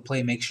time Google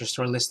Play makes your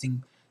store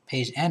listing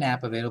page and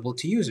app available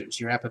to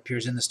users. Your app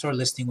appears in the store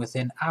listing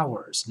within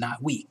hours,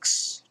 not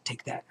weeks.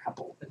 Take that,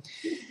 Apple.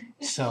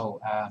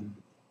 So,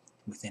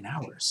 within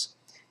hours.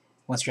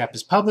 Once your app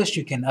is published,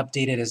 you can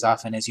update it as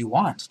often as you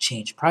want,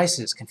 change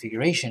prices,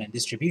 configuration, and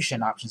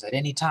distribution options at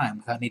any time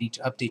without needing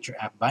to update your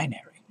app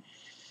binary.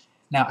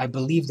 Now, I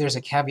believe there's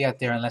a caveat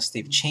there unless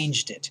they've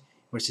changed it,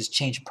 where it says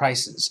change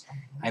prices.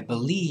 I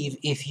believe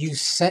if you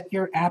set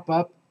your app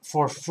up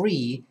for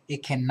free,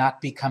 it cannot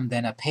become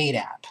then a paid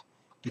app,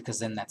 because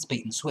then that's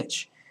bait and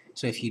switch.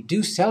 So if you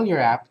do sell your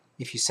app,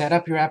 if you set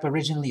up your app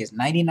originally as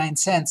 99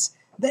 cents,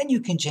 then you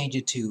can change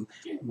it to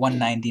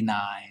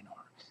 $1.99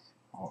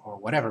 or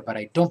whatever, but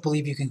I don't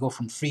believe you can go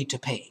from free to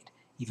paid,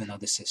 even though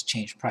this says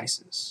change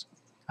prices,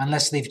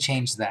 unless they've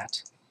changed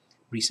that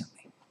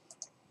recently.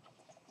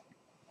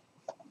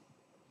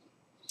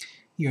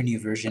 Your new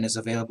version is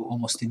available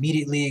almost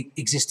immediately.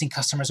 Existing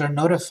customers are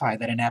notified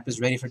that an app is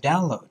ready for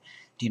download.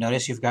 Do you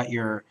notice you've got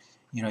your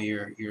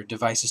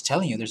device is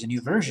telling you there's a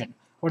new version?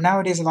 Or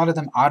nowadays, a lot of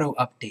them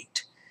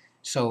auto-update.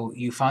 So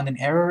you found an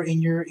error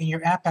in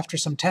your app after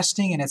some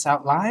testing and it's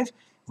out live?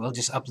 Well,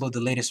 just upload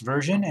the latest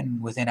version, and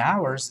within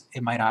hours,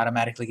 it might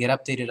automatically get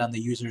updated on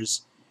the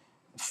user's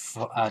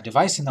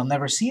device and they'll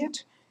never see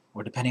it.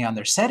 Or depending on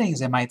their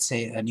settings, it might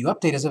say a new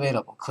update is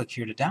available. Click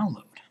here to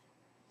download.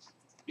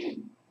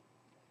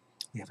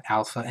 We have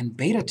alpha and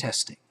beta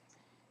testing.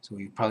 So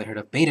you've probably heard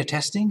of beta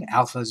testing.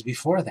 Alpha is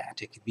before that.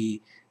 It could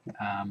be,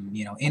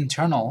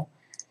 internal.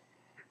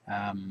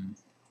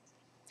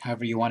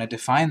 However you want to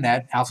define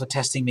that. Alpha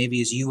testing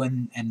maybe is you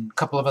and a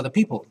couple of other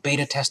people.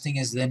 Beta testing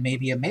is then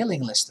maybe a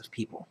mailing list of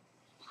people.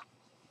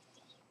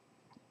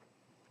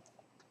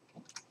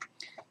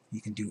 You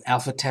can do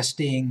alpha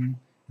testing,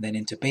 then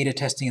into beta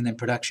testing, and then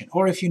production.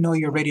 Or if you know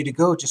you're ready to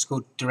go, just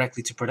go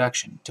directly to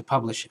production to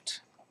publish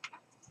it.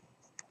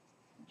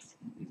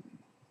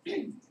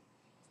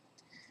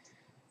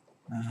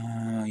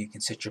 You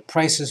can set your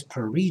prices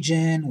per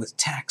region with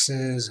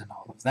taxes and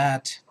all of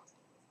that.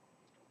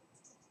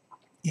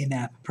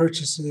 In-app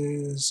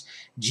purchases,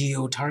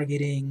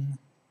 geo-targeting.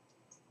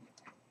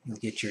 You'll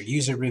get your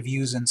user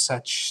reviews and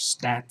such,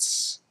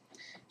 stats.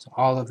 So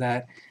all of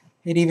that.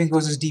 It even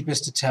goes as deep as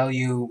to tell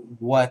you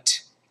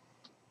what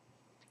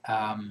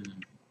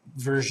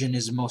version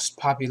is most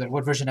popular,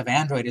 what version of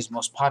Android is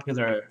most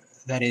popular,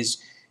 that is,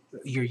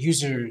 your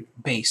user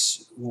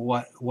base,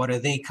 what are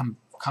they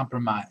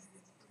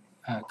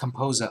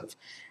compose of.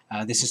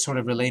 This is sort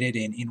of related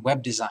in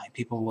web design.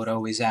 People would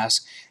always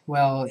ask,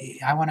 well,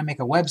 I want to make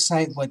a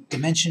website, what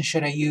dimension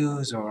should I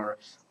use, or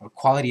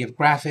quality of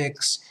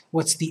graphics,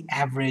 what's the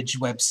average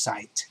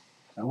website,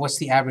 what's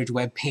the average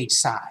web page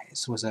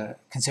size, was a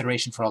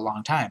consideration for a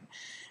long time.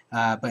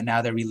 But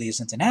now there really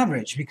isn't an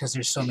average because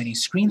there's so many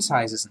screen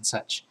sizes and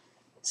such.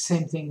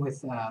 Same thing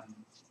with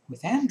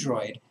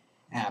Android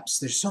apps.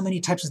 There's so many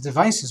types of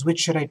devices. Which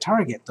should I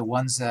target? The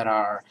ones that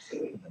are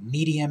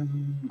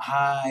medium,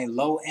 high,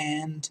 low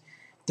end.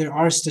 There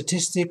are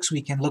statistics.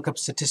 We can look up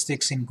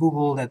statistics in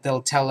Google that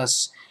they'll tell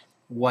us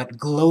what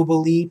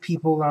globally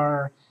people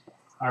are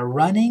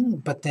running,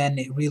 but then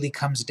it really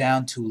comes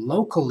down to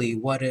locally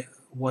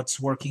what's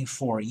working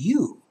for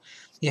you.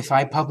 If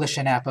I publish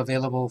an app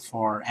available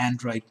for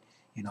Android,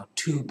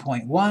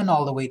 2.1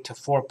 all the way to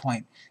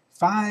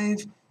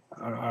 4.5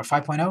 or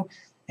 5.0,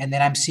 and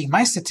then I'm seeing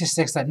my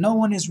statistics that no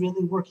one is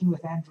really working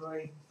with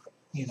Android,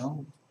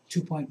 2.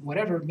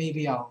 Whatever,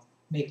 maybe I'll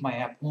make my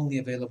app only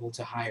available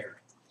to higher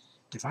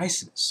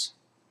devices.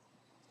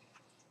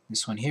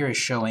 This one here is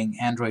showing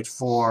Android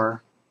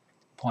 4.0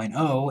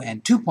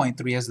 and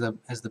 2.3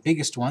 as the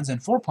biggest ones,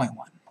 and 4.1.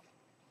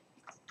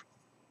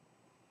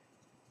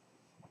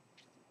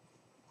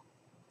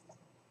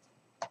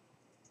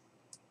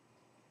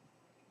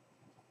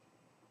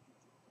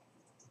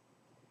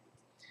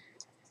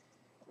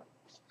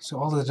 So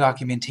all of the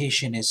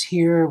documentation is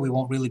here. We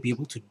won't really be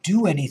able to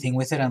do anything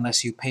with it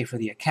unless you pay for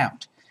the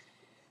account.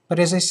 But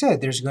as I said,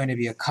 there's going to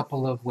be a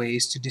couple of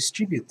ways to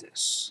distribute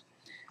this.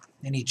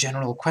 Any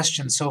general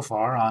questions so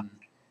far on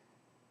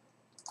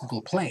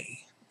Google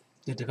Play,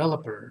 the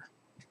developer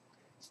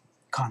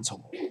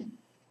console?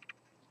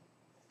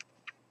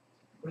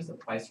 What is the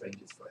price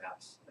ranges for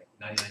apps? Like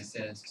 99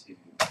 cents to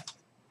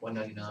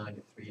 $1.99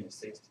 to $3 to $6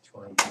 to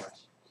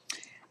 $20?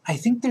 I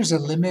think there's a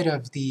limit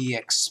of the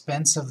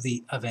expense of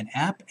an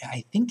app.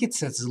 I think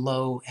it's as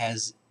low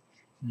as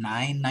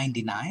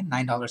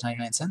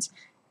 $9.99.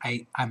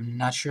 I'm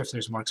not sure if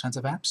there's more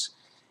expensive apps.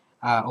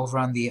 Over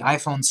on the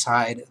iPhone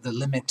side, the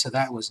limit to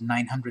that was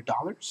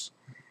 $900,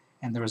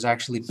 and there has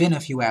actually been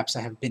a few apps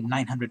that have been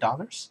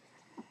 $900.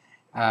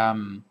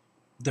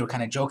 They were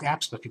kind of joke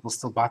apps, but people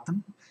still bought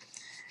them.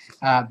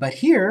 But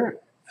here,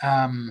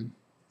 I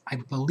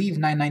believe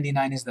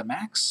 $9.99 is the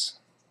max.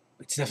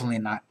 It's definitely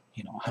not,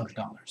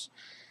 $100.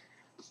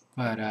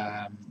 But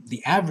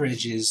the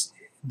average is,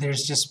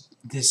 there's just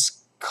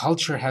this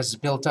culture has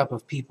built up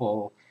of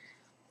people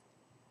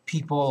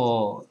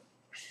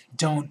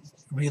don't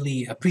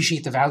really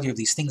appreciate the value of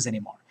these things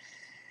anymore.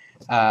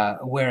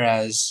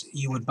 Whereas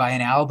you would buy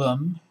an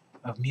album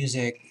of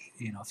music,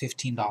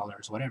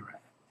 $15,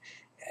 whatever,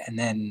 and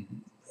then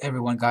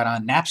everyone got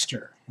on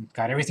Napster and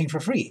got everything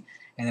for free.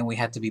 And then we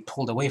had to be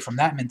pulled away from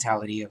that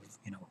mentality of,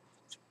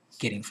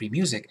 getting free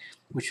music,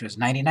 which was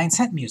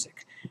 99-cent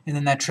music. And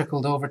then that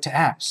trickled over to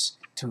apps,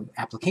 to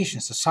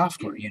applications, to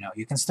software.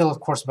 You can still, of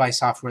course, buy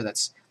software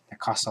that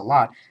costs a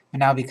lot, but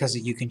now because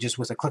you can just,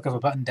 with a click of a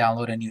button,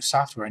 download a new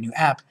software, a new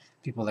app,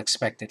 people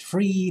expect it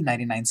free,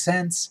 99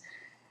 cents.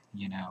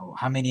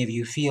 How many of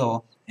you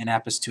feel an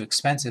app is too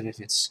expensive if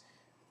it's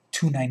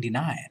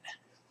 $2.99?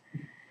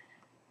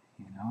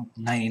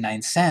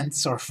 99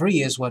 cents or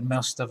free is what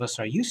most of us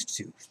are used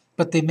to.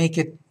 But they make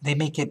it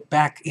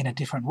back in a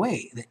different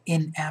way. The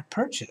in-app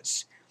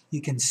purchase. You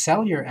can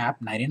sell your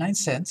app 99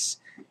 cents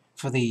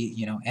for the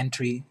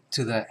entry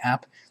to the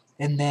app,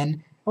 and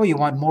then, oh, you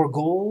want more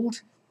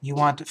gold? You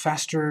want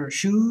faster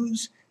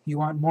shoes? You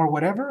want more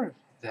whatever?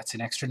 That's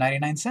an extra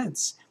 99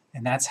 cents.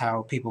 And that's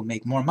how people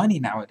make more money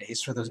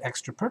nowadays, for those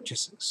extra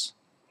purchases.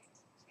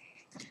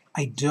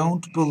 I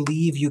don't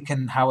believe you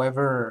can,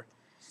 however,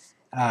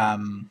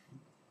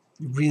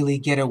 really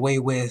get away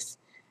with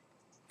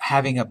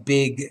having a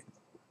big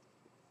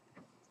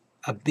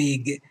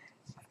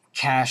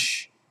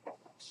cash,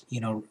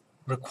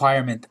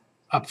 requirement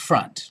up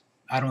front.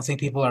 I don't think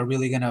people are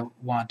really going to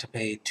want to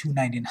pay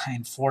 $2.99,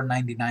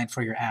 $4.99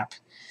 for your app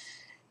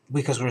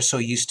because we're so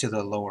used to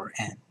the lower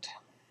end.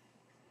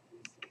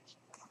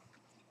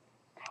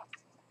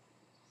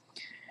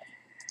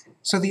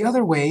 So the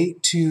other way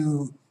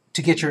to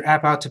get your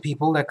app out to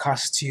people that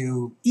costs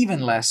you even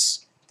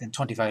less than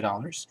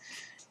 $25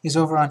 is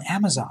over on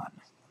Amazon.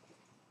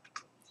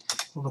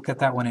 We'll look at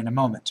that one in a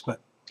moment, but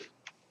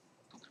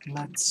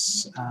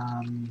let's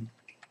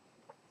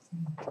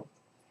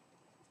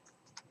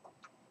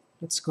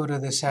go to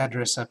this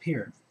address up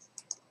here,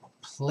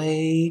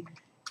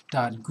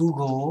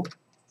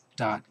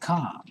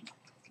 play.google.com.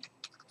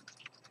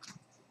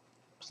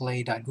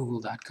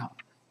 play.google.com.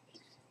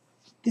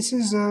 This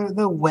is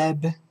the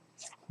web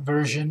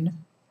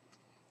version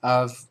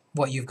of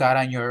what you've got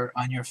on your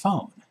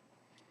phone.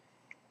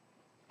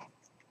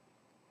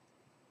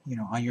 You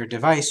know, on your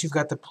device, you've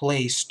got the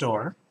Play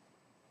Store.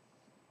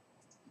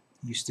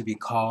 It used to be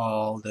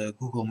called the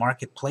Google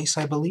Marketplace,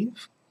 I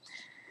believe.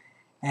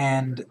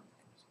 And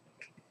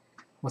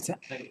what's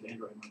that?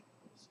 Android Marketplace.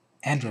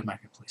 Android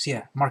Marketplace,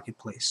 yeah,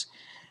 Marketplace.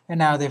 And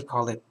now they've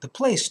called it the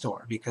Play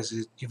Store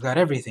because you've got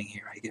everything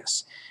here, I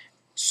guess.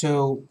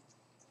 So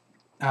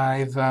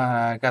I've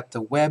got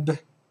the web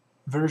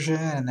version,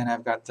 and then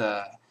I've got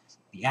the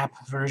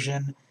app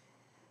version,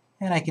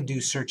 and I can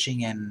do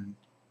searching and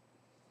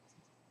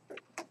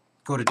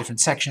go to different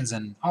sections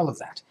and all of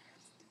that.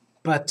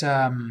 But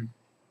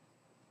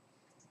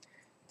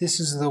this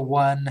is the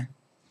one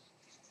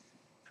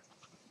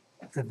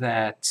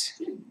that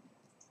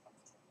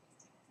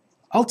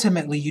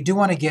ultimately you do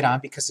want to get on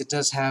because it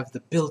does have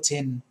the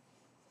built-in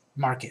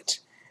market,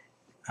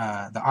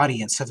 the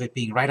audience of it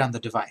being right on the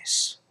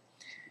device.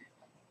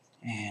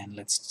 And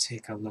let's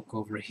take a look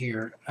over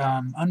here.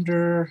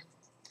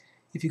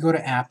 If you go to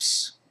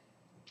Apps,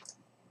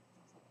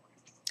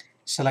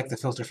 select the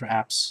filter for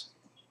Apps,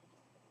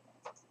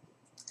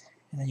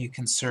 and then you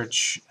can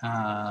search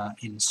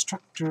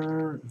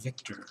Instructor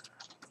Victor.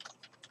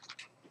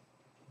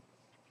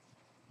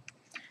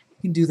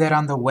 You can do that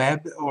on the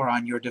web or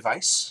on your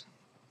device.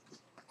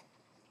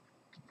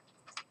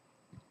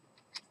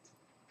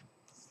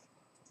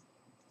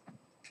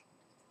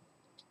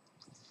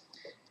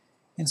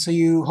 And so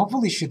you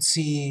hopefully should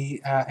see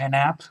an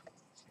app,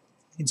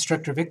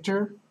 Instructor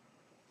Victor,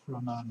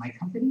 from my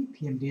company,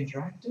 PMD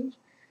Interactive.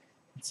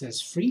 It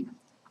says free.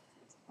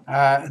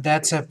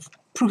 That's a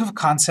proof of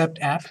concept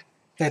app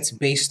that's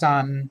based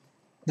on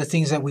the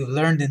things that we've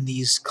learned in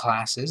these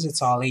classes.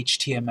 It's all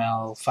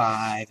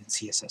HTML5 and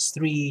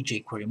CSS3,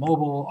 jQuery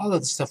mobile, all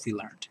of the stuff we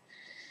learned.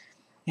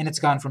 And it's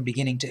gone from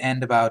beginning to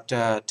end about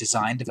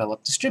design,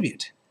 develop,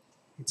 distribute.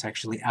 It's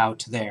actually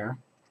out there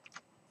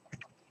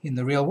in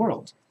the real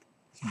world.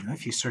 You know,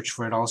 if you search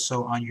for it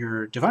also on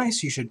your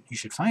device, you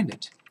should find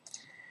it.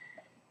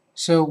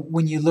 So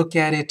when you look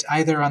at it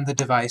either on the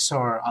device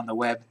or on the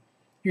web,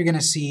 you're going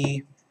to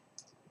see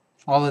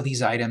all of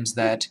these items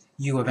that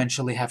you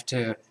eventually have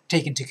to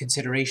take into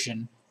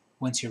consideration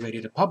once you're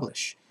ready to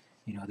publish.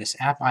 You know, this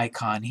app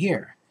icon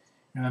here.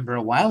 Remember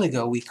a while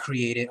ago we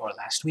created, or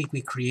last week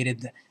we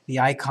created the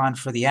icon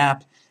for the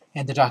app,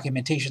 and the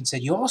documentation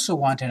said you also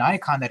want an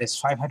icon that is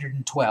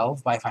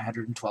 512 by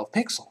 512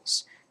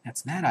 pixels.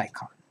 That's that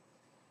icon.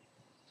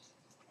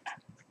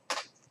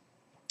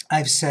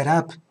 I've set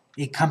up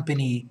a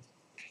company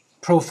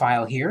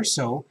profile here,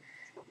 so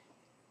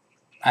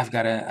I've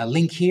got a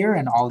link here,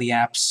 and all the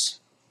apps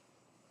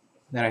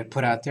that I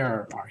put out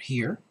there are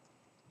here.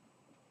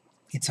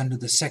 It's under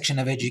the section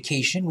of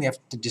education. We have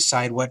to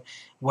decide what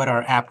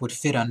our app would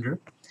fit under.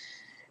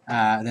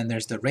 Then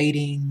there's the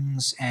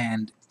ratings,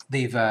 and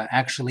they've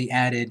actually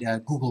added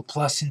Google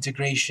Plus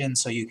integration,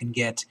 so you can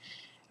get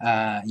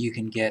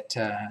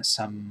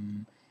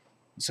some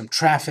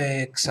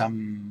traffic,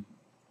 some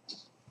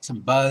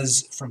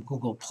buzz from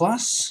Google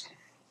Plus.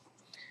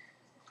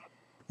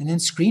 And then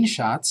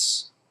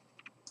screenshots.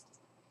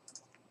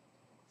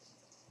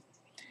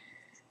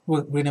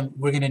 We're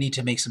gonna need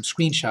to make some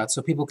screenshots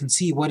so people can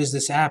see what is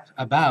this app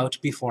about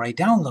before I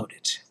download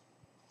it.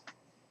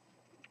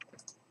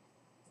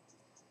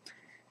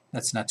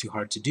 That's not too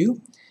hard to do.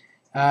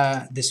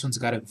 This one's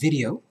got a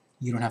video.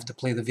 You don't have to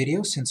play the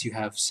video since you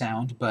have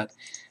sound, but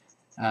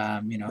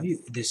you know,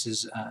 this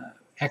is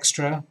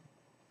extra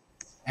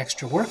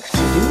work to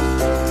do.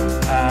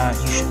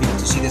 You should be able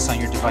to see this on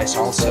your device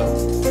also.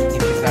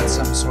 If you've got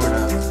some sort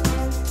of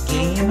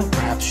game,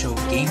 perhaps show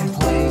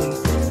gameplay.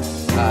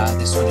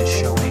 This one is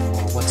showing,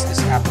 well, what's this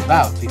app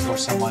about before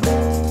someone,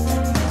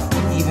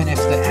 even if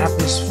the app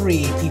is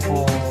free,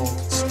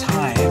 people's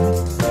time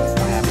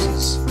perhaps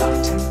is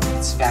not,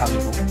 it's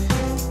valuable.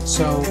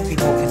 So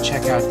people can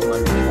check out, do I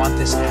really want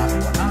this app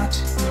or not?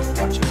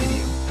 Watch a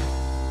video.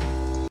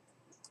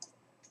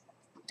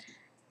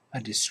 A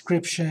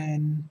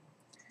description.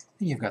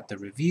 Then you've got the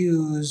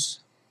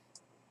reviews.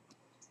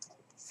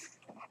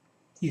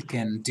 You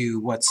can do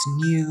what's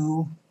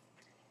new.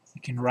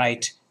 You can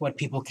write what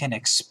people can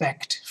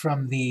expect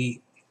from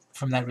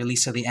that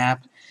release of the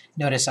app.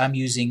 Notice I'm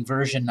using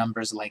version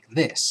numbers like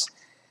this.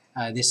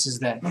 This is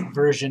that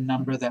version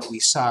number that we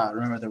saw.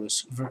 Remember there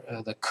was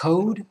the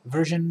code,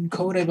 version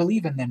code I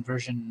believe, and then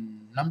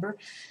version number.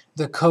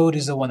 The code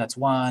is the one that's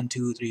 1,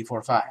 2, 3,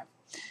 4, 5.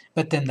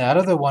 But then that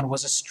other one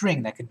was a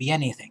string that could be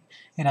anything.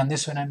 And on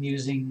this one I'm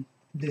using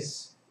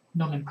this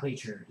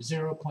nomenclature,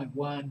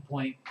 0.1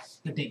 point,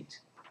 the date.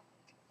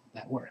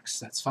 That works,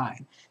 that's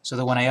fine. So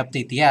that when I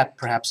update the app,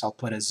 perhaps I'll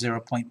put a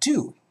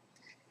 0.2,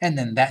 and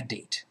then that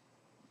date.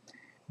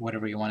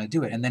 Whatever you want to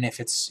do it. And then if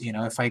it's,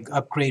 if I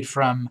upgrade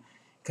from,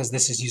 because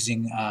this is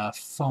using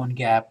phone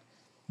gap,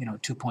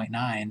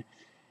 2.9,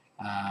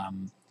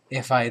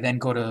 if I then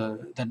go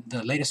to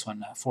the latest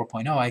one,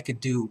 4.0, I could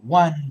do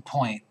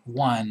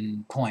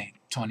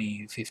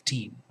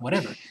 1.1.2015,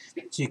 whatever.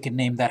 So you can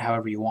name that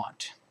however you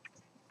want.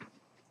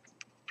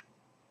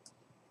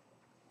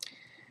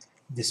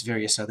 This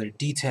various other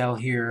detail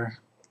here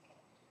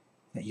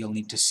that you'll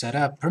need to set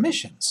up.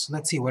 Permissions.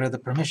 Let's see, what are the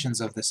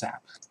permissions of this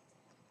app?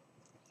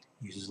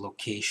 Uses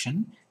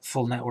location,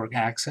 full network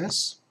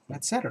access,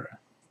 etc.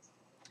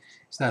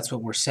 So that's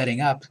what we're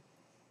setting up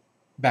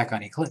back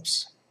on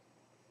Eclipse.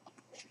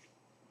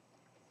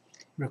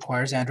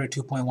 Requires Android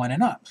 2.1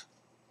 and up.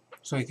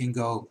 So you can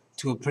go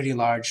to a pretty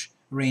large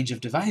range of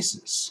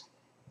devices.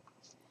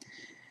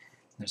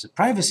 There's a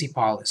privacy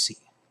policy.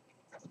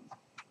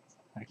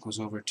 That goes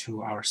over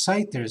to our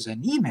site. There's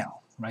an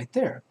email right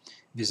there.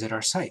 Visit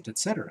our site,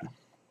 etc.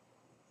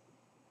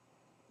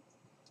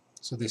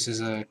 So this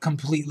is a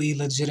completely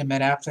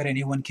legitimate app that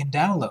anyone can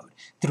download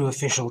through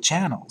official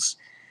channels.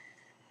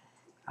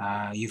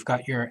 You've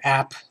got your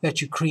app that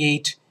you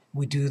create.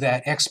 We do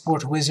that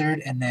export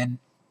wizard and then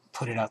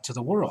put it out to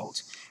the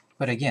world.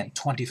 But again,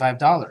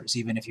 $25,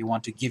 even if you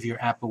want to give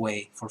your app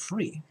away for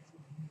free.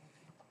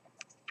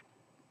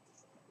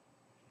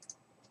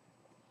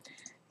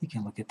 You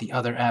can look at the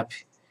other app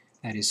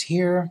that is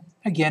here.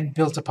 Again,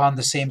 built upon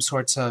the same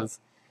sorts of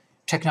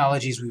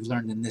technologies we've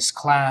learned in this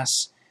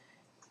class.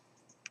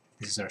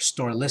 This is our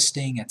store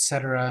listing,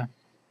 etc.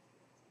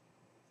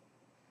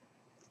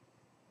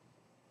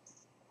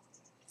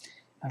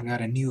 I've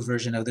got a new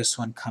version of this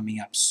one coming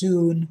up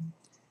soon.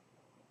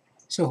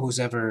 So who's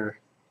ever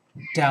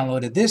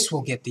downloaded this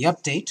will get the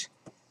update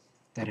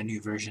that a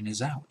new version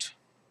is out.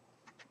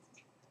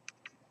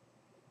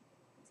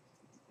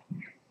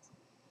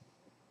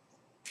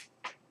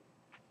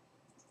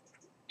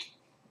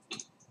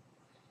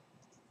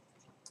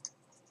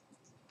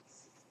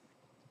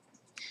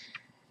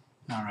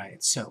 All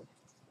right, so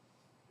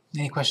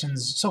any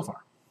questions so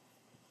far?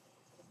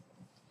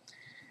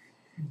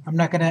 I'm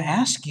not going to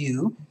ask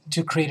you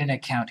to create an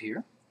account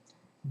here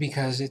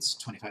because it's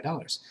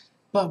 $25.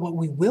 But what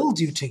we will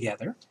do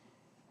together,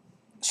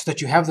 so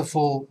that you have the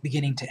full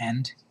beginning to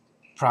end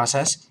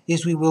process,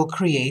 is we will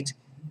create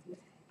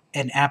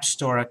an App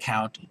Store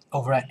account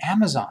over at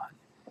Amazon.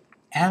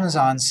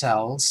 Amazon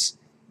sells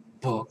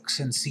books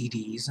and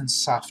CDs and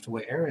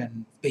software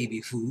and baby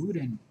food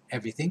and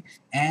everything,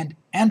 and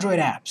Android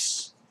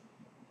apps.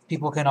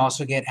 People can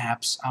also get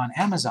apps on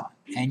Amazon,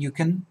 and you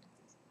can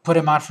put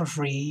them out for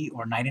free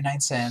or 99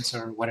 cents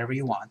or whatever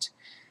you want,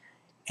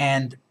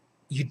 and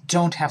you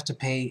don't have to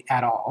pay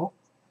at all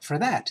for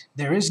that.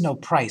 There is no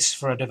price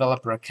for a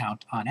developer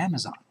account on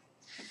Amazon.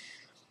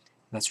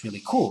 That's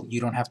really cool.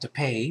 You don't have to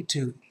pay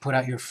to put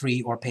out your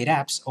free or paid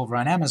apps over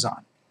on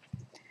Amazon.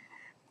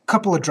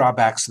 Couple of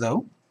drawbacks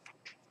though.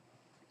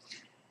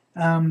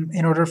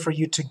 In order for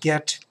you to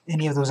get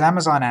any of those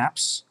Amazon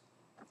apps,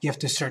 you have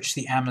to search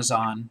the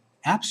Amazon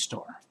App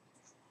Store.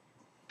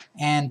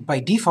 And by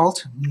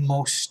default,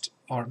 most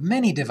or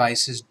many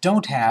devices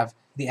don't have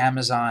the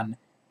Amazon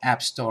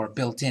App Store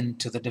built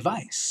into the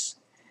device.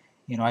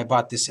 I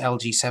bought this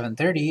LG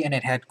 730 and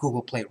it had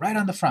Google Play right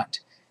on the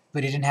front,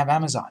 but it didn't have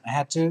Amazon. I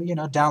had to,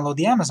 download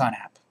the Amazon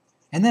app.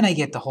 And then I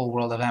get the whole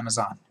world of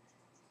Amazon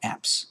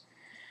apps.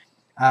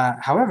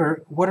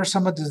 However, what are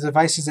some of the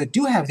devices that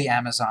do have the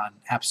Amazon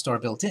App Store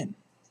built in?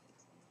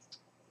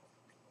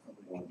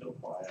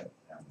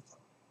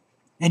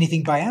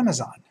 Anything by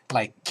Amazon,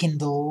 like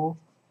Kindle,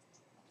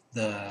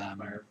 the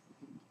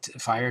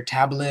Fire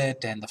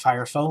tablet, and the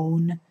Fire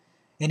phone,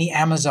 any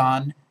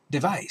Amazon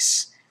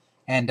device.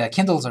 And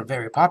Kindles are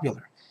very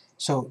popular.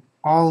 So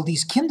all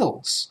these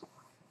Kindles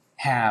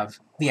have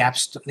the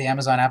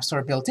Amazon App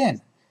Store built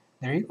in.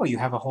 There you go. You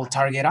have a whole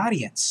target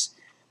audience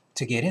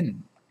to get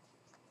in,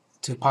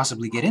 to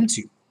possibly get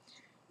into.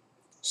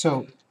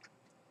 So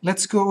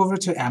let's go over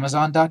to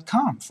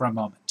Amazon.com for a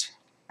moment.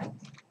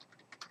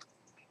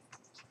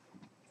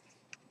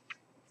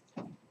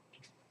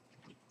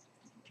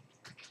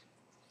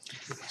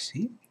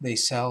 See, they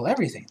sell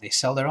everything. They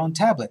sell their own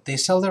tablet. They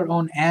sell their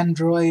own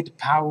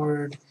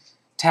Android-powered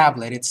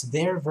tablet. It's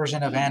their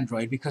version of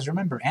Android because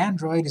remember,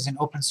 Android is an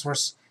open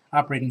source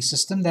operating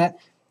system that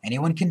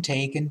anyone can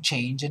take and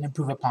change and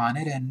improve upon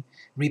it and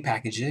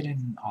repackage it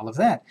and all of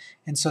that.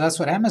 And so that's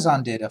what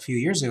Amazon did a few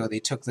years ago. They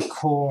took the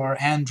core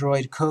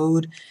Android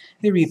code,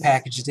 they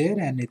repackaged it,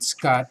 and it's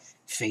got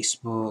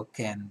Facebook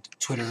and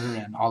Twitter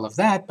and all of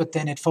that, but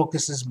then it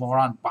focuses more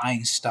on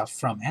buying stuff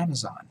from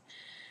Amazon.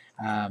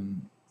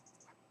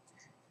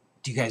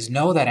 Do you guys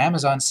know that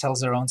Amazon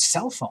sells their own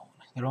cell phone,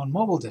 their own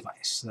mobile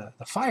device, the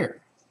Fire,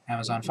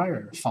 Amazon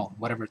Fire phone,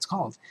 whatever it's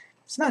called?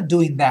 It's not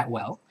doing that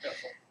well,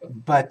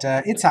 but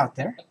it's out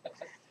there.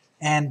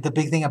 And the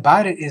big thing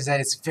about it is that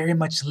it's very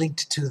much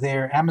linked to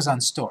their Amazon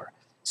store.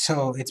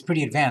 So it's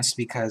pretty advanced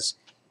because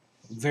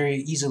very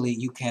easily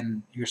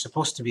you're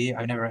supposed to be,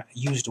 I've never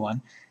used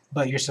one,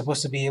 but you're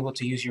supposed to be able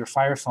to use your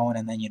Fire Phone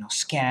and then,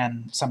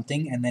 scan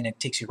something, and then it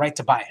takes you right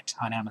to buy it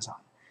on Amazon.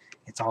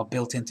 It's all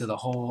built into the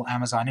whole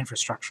Amazon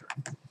infrastructure.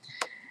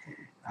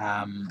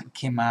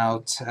 Came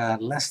out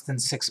less than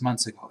 6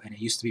 months ago, and it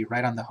used to be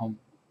right on the home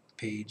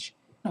page.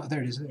 No,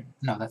 there it is there.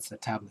 No, that's the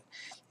tablet.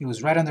 It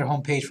was right on their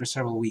home page for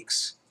several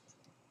weeks,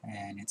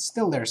 and it's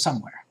still there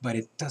somewhere, but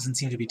it doesn't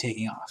seem to be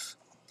taking off.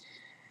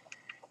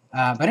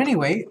 But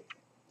anyway,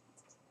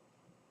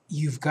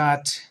 you've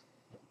got,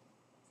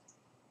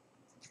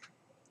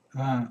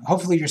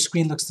 hopefully your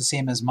screen looks the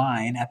same as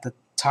mine. At the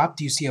top,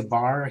 do you see a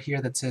bar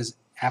here that says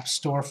App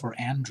Store for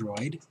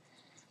Android?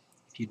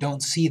 If you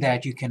don't see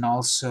that, you can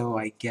also,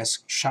 I guess,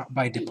 shop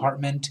by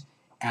department,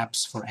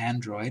 apps for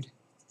Android.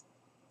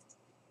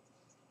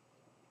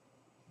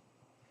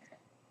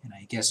 And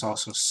I guess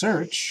also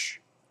search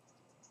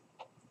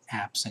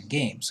apps and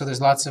games. So there's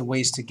lots of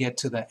ways to get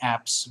to the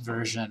apps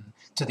version,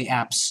 to the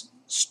apps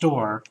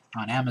store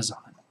on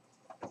Amazon.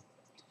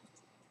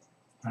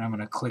 And I'm going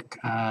to click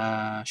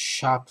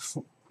shop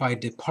by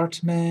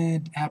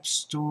department, app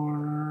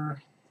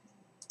store,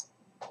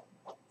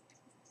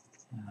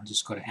 and I'll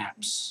just go to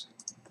apps.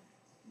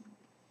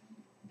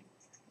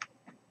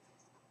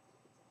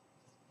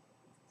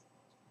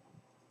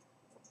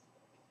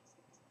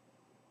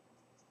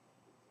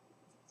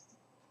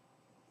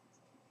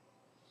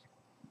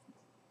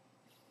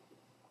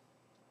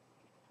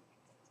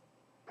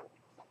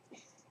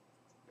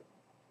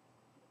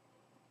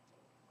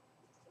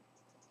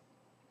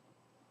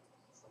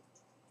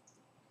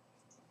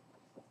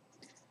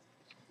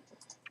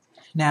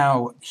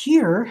 Now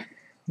here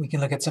we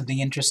can look at something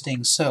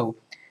interesting. So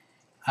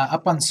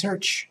up on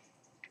search,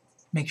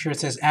 make sure it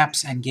says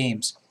apps and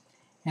games,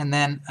 and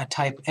then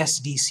type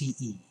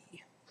SDCE.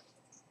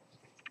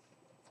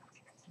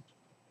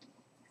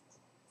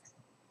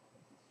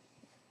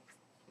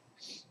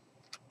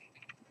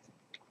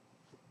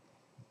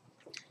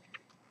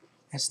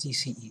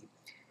 SDCE.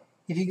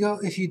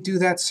 If you do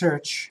that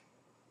search,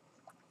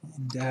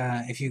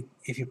 and if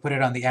you put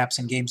it on the apps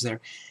and games there,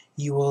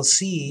 you will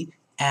see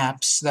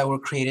apps that were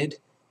created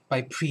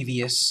by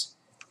previous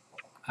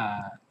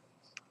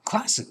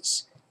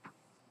classes.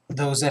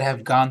 Those that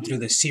have gone through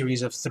the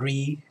series of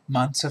 3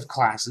 months of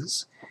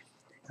classes,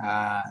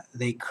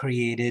 they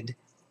created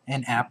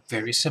an app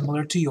very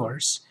similar to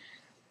yours,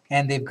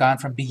 and they've gone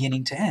from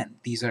beginning to end.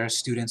 These are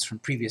students from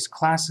previous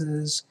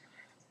classes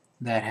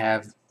that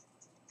have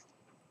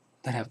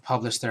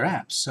published their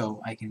apps.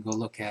 So I can go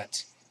look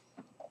at,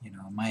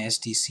 my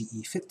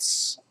SDCE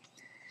Fits,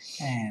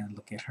 and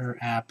look at her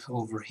app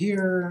over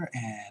here,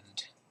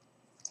 and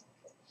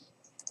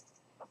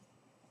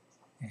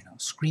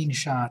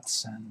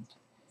screenshots and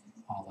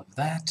all of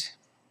that.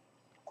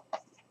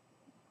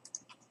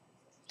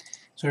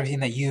 So everything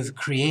that you've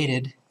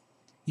created,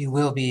 you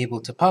will be able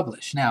to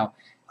publish. Now,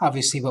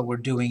 obviously what we're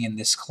doing in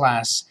this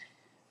class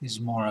is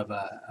more of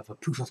a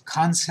proof of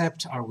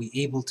concept. Are we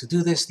able to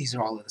do this? These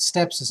are all of the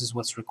steps. This is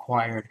what's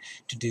required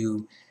to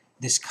do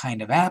this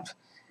kind of app.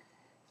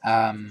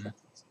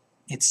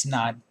 It's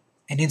not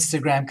an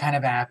Instagram kind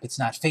of app. It's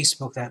not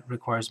Facebook. That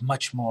requires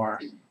much more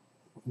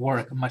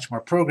work, much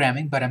more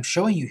programming, but I'm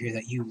showing you here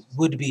that you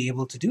would be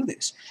able to do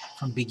this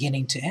from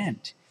beginning to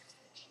end.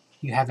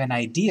 You have an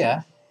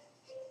idea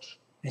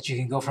that you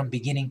can go from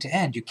beginning to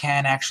end. You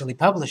can actually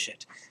publish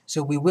it.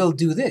 So we will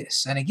do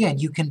this. And again,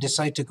 you can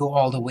decide to go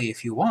all the way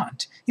if you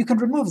want. You can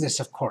remove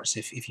this, of course,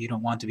 if you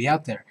don't want to be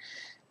out there.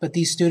 But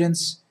these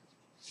students,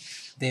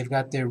 they've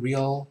got their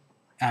real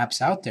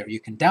apps out there. You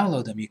can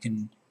download them. You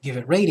can give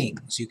it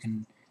ratings.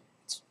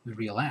 It's the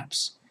real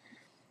apps.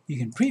 You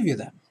can preview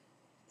them.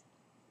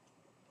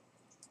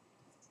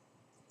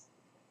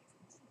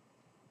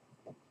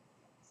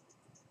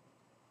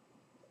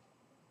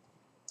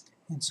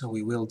 And so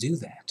we will do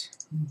that.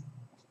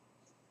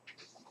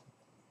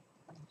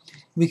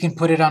 We can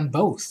put it on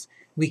both.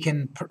 We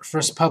can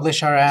first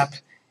publish our app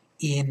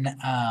in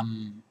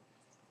on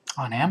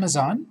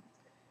Amazon,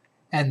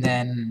 and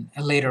then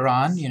later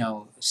on,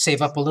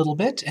 save up a little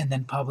bit, and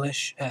then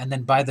publish, and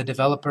then buy the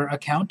developer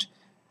account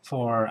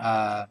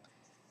for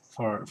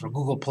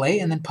Google Play,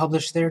 and then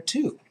publish there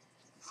too.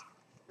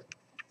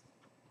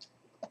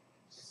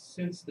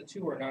 Since the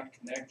two are not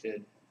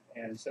connected,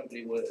 and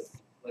somebody would,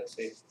 let's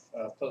say,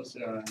 post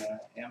it on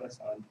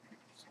Amazon,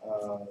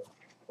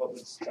 what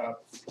would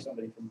stop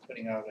somebody from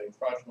putting out a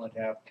fraudulent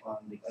app on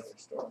the other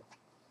store?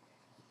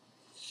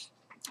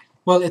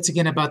 Well, it's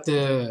again about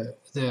the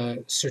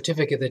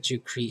certificate that you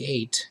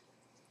create,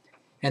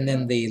 and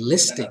then the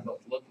listing. They're not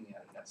both looking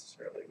at it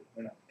necessarily.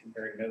 We're not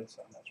comparing notes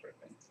on that sort of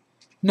thing.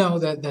 No,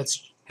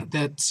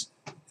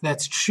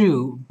 that's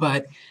true,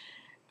 but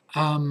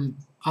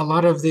a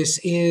lot of this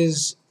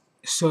is,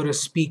 so to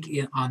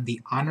speak, on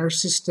the honor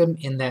system,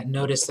 in that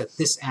notice that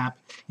this app,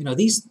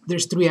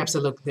 there's 3 apps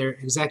that they're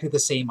exactly the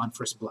same on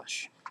first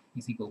blush.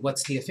 You think, well,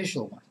 what's the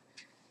official one?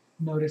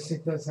 Notice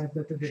it does have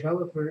that the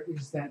developer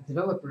is that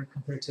developer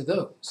compared to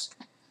those.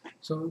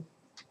 So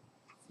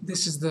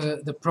this is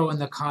the pro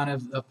and the con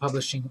of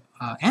publishing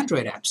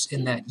Android apps,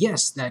 in that,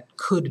 yes, that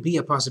could be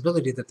a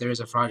possibility that there is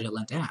a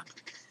fraudulent app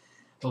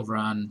over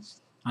on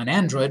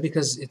Android,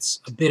 because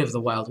it's a bit of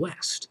the Wild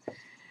West.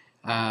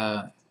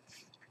 But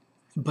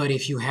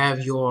if you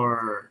have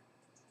your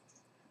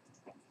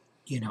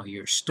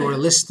store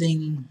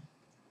listing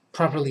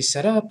properly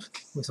set up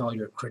with all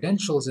your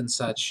credentials and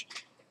such,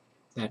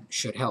 that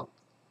should help.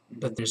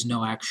 But there's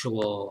no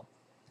actual...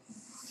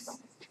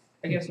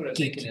 I guess what I'm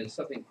thinking is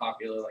something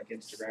popular like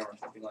Instagram or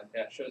something like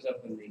that shows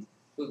up in the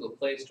Google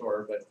Play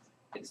Store, but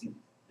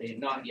they have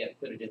not yet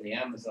put it in the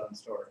Amazon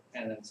store,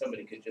 and then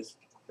somebody could just,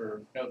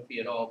 for no fee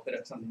at all, put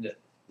up something that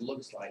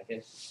looks like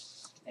it,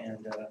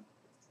 and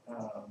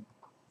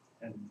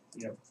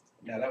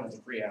now that was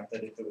a free app,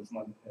 but if it was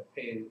money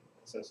pay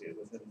associated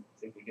with it,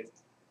 they could get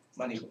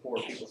money before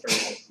people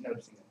started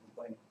noticing it and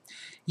complaining.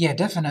 Yeah,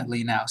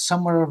 definitely. Now,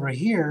 somewhere over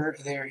here,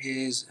 there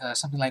is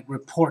something like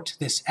report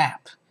this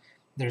app.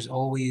 There's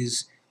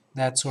always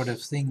that sort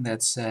of thing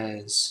that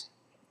says,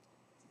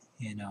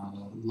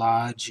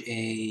 lodge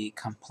a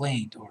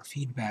complaint or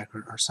feedback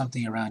or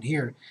something around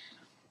here.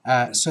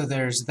 So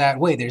there's that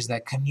way, there's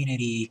that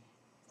community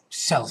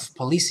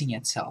self-policing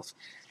itself,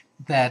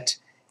 that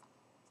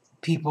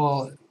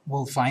people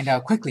will find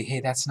out quickly, hey,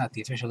 that's not the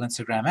official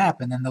Instagram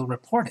app, and then they'll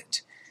report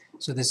it.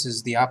 So this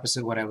is the opposite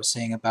of what I was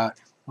saying about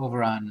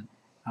over on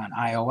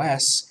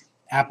iOS.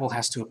 Apple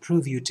has to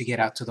approve you to get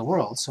out to the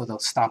world, so they'll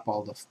stop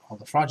all the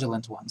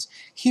fraudulent ones.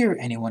 Here,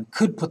 anyone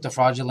could put the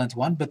fraudulent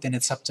one, but then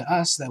it's up to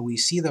us that we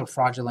see the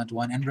fraudulent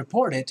one and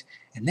report it,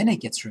 and then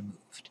it gets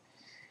removed.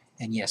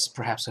 And yes,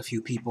 perhaps a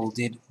few people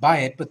did buy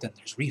it, but then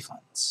there's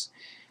refunds.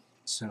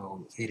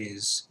 So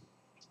it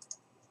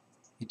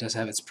does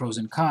have its pros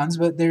and cons,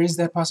 but there is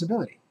that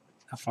possibility.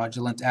 A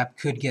fraudulent app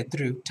could get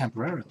through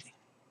temporarily.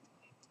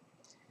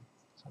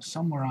 So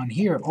somewhere on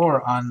here,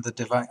 or on the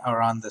device,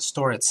 or on the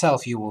store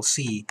itself, you will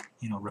see,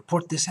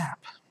 report this app.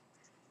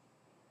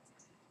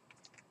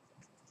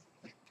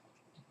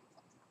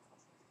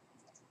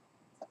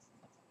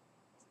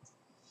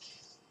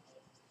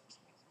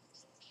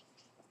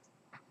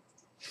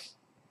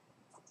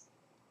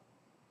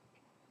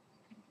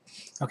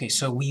 Okay,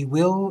 so we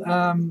will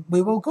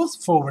go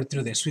forward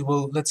through this.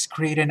 Let's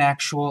create an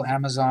actual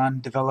Amazon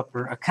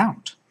developer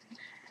account.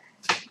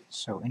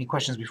 So any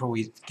questions before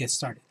we get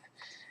started?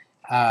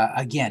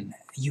 Again,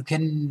 you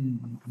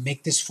can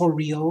make this for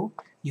real,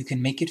 you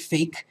can make it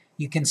fake,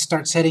 you can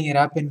start setting it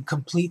up and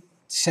complete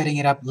setting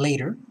it up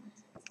later.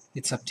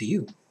 It's up to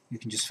you. You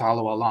can just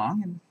follow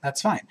along, and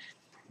that's fine.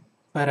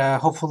 But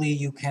hopefully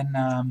you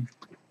can,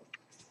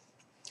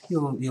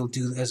 you'll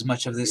do as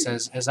much of this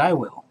as I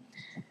will.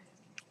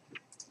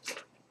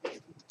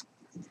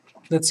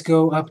 Let's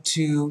go up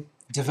to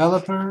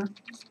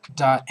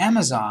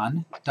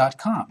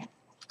developer.amazon.com.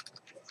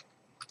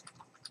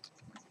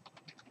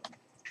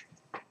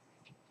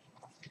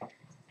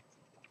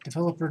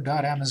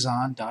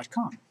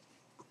 developer.amazon.com.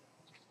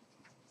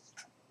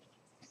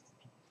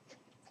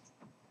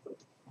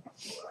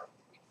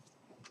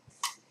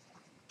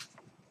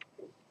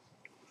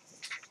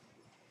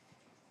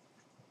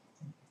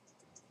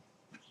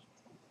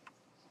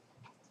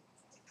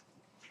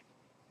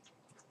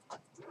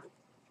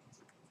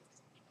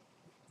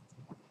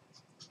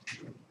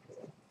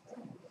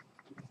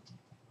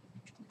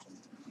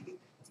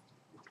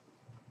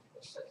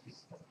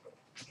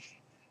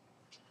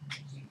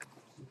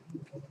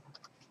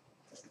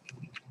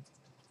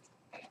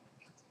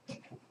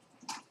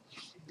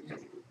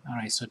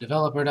 Alright, so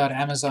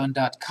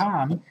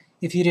developer.amazon.com.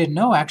 If you didn't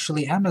know,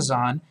 actually,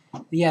 Amazon,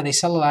 yeah, they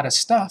sell a lot of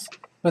stuff,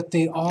 but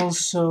they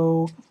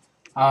also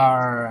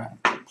are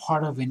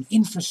part of an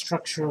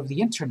infrastructure of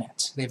the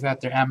internet. They've got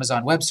their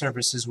Amazon Web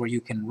Services where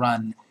you can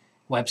run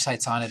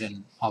websites on it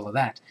and all of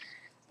that.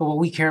 But what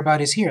we care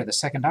about is here, the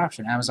second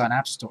option, Amazon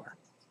App Store.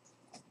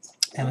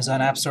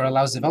 Amazon App Store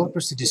allows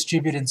developers to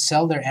distribute and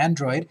sell their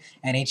Android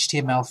and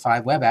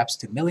HTML5 web apps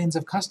to millions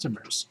of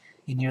customers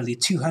in nearly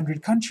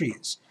 200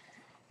 countries.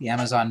 The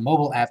Amazon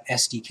mobile app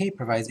SDK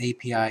provides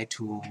API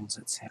tools,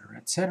 etc.,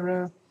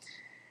 etc.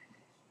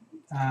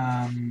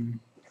 You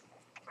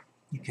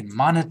can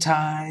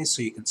monetize,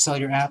 so you can sell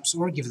your apps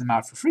or give them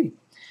out for free.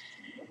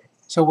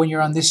 So when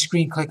you're on this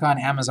screen, click on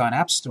Amazon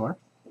App Store.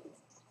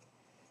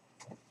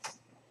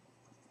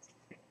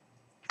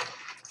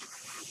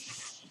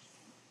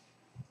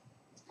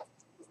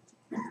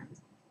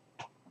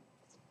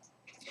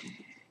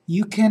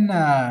 You can,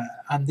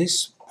 on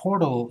this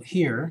portal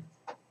here,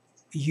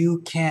 you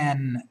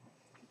can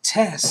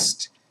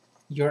test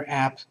your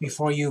app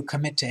before you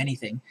commit to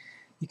anything.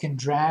 You can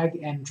drag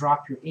and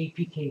drop your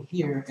APK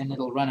here, and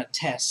it'll run a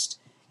test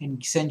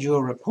and send you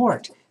a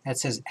report that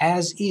says,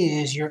 as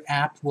is, your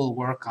app will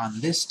work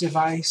on this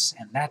device,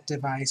 and that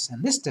device,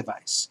 and this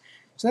device.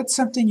 So that's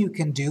something you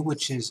can do,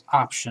 which is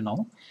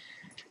optional.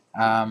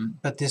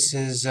 But this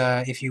is,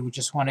 if you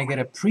just want to get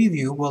a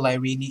preview, will I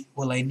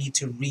need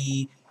to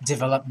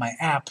redevelop my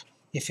app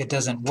if it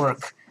doesn't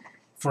work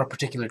for a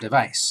particular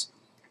device?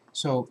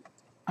 So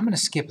I'm going to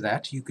skip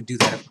that. You could do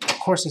that, of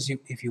course,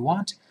 if you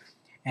want.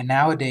 And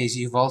nowadays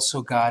you've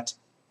also got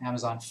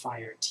Amazon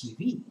Fire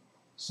TV.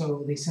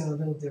 So they sell a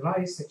little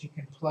device that you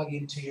can plug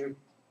into your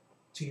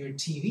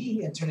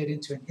TV and turn it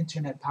into an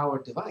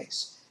internet-powered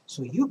device.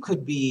 So you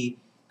could be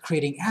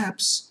creating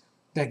apps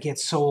that get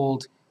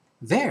sold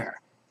there.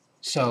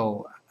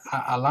 So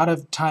a lot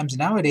of times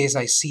nowadays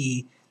I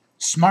see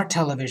smart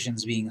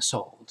televisions being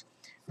sold,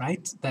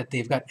 right? That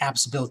they've got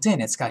apps built in.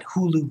 It's got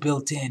Hulu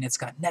built in. It's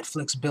got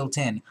Netflix built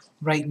in.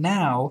 Right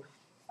now,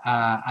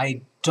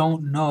 I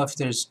don't know if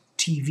there's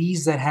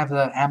TVs that have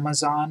the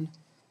Amazon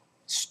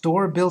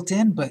store built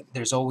in, but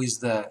there's always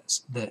the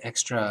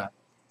extra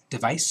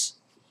device.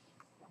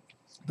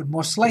 But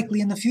most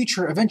likely in the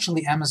future,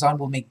 eventually Amazon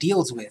will make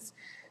deals with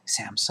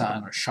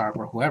Samsung or Sharp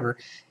or whoever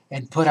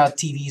and put out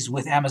TVs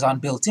with Amazon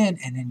built in,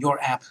 and then your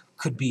app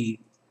could be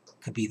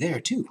there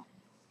too.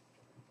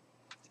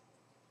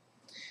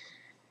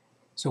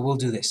 So we'll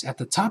do this. At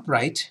the top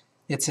right,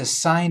 it says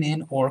sign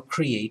in or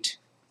create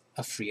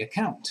a free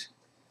account.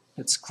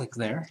 Let's click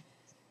there.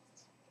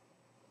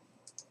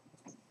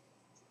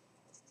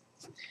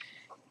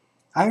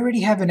 I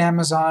already have an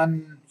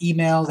Amazon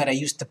email that I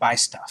used to buy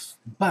stuff,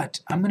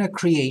 but I'm going to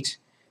create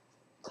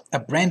a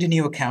brand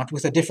new account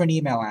with a different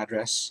email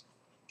address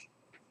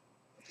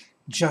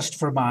just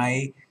for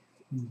my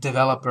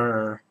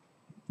developer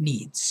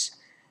needs.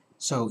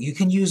 So you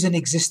can use an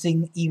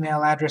existing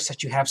email address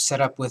that you have set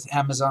up with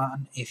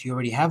Amazon if you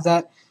already have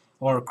that,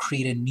 or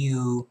create a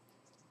new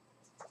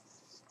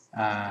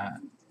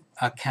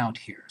account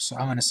here. So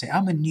I'm going to say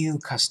I'm a new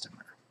customer.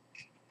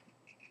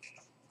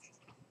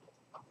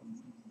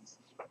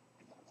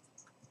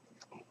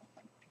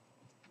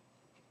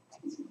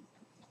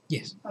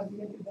 Yes.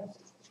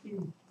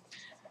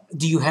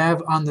 Do you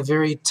have on the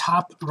very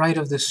top right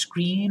of the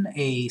screen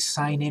a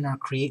sign in or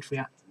create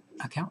free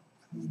account?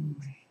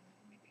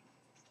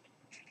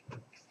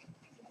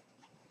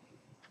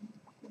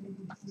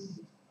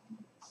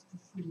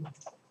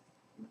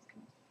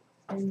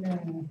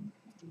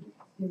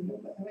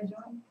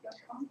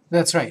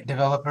 That's right,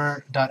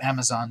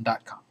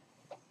 developer.amazon.com.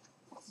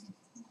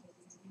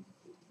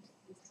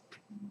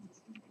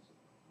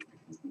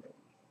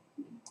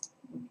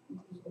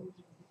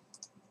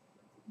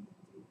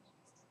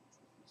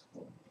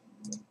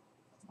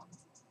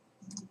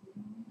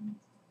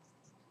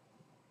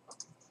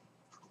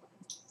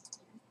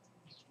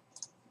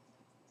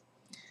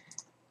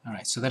 All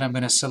right, so then I'm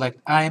going to select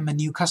I'm a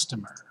new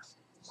customer.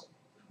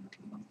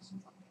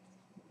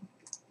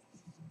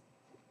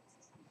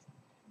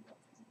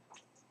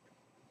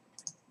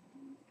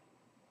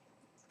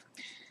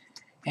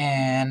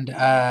 And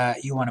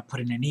you want to put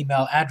in an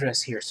email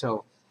address here.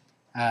 So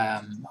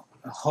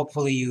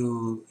hopefully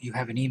you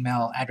have an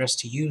email address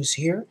to use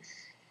here.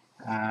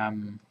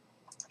 Let's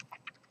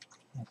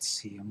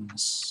see, I'm going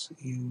to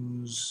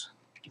use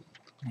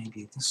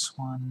maybe this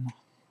one.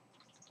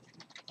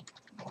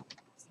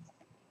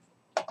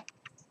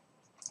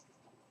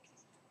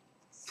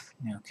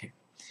 Okay,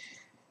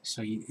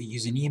 so you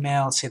use an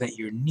email, say that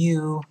you're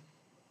new.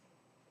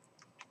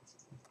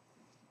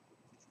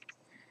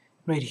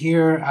 Right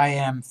here, I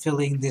am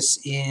filling this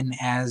in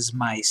as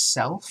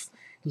myself.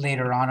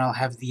 Later on, I'll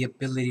have the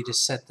ability to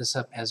set this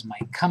up as my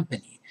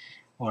company.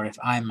 Or if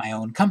I'm my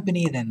own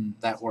company, then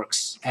that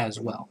works as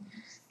well.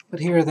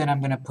 But here, then, I'm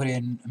going to put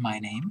in my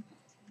name,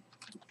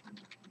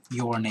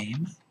 your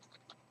name,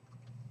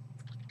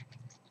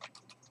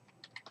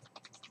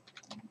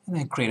 and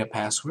then create a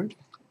password.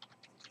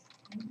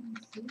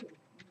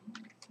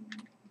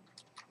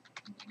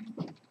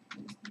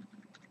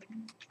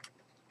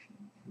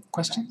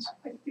 Questions?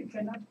 You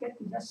cannot get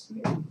to that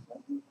screen.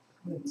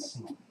 Let's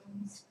see.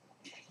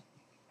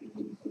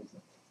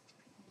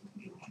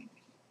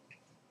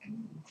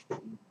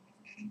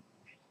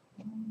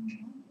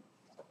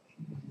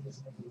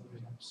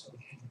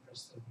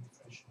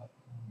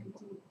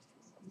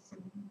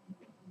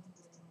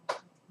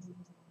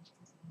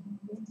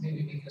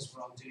 Maybe because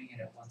we're all doing it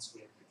at once,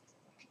 we're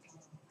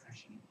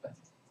crashing it. But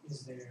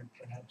is there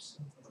perhaps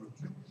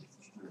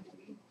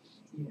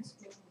yes,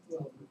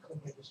 well, we could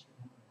register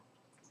now.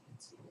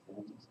 Let's see.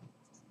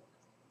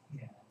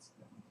 Yeah,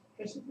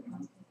 that's good.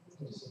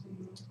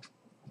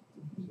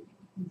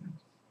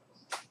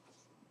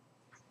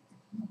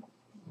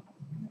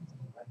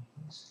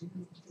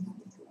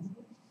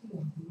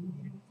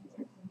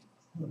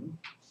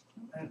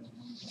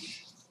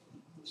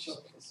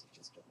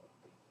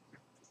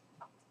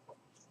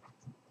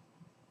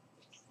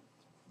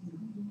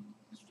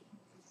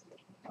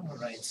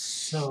 Alright,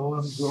 so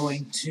I'm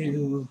going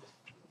to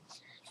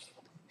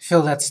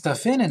fill that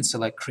stuff in and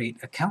select Create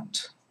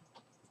Account.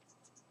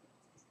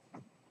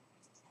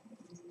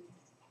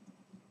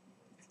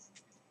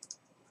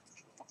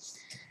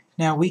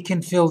 Now we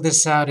can fill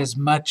this out as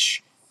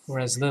much or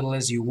as little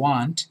as you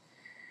want,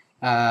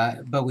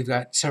 but we've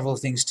got several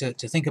things to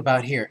think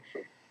about here.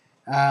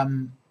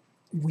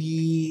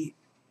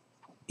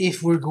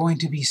 If we're going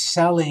to be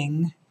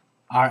selling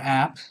our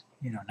app,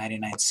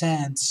 99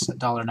 cents,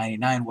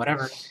 $1.99,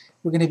 whatever,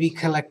 we're going to be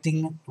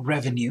collecting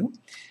revenue.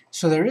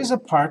 So there is a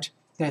part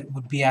that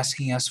would be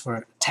asking us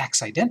for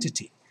tax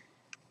identity.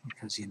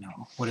 because,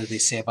 what do they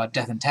say about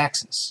death and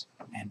taxes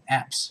and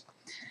apps?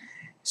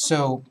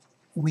 So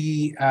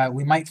we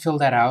might fill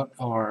that out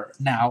or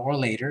now or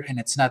later, and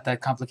it's not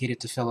that complicated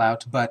to fill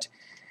out, but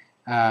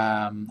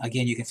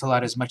again, you can fill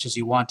out as much as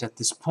you want at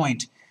this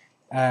point,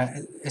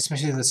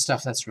 especially the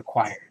stuff that's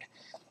required.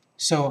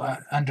 So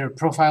under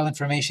profile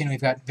information,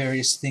 we've got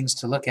various things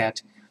to look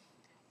at.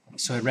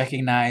 So it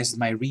recognized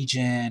my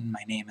region,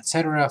 my name,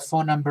 etc.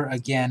 Phone number,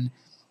 again,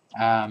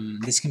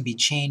 this can be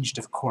changed,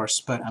 of course,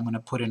 but I'm going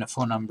to put in a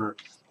phone number.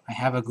 I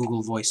have a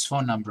Google Voice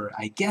phone number.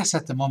 I guess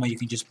at the moment you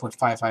can just put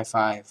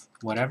 555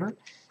 whatever.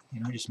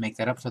 Just make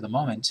that up for the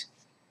moment.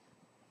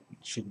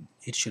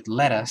 It should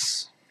let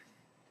us.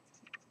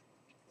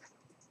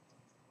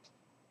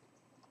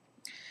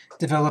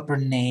 Developer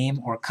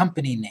name or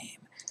company name.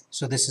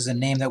 So this is a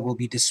name that will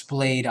be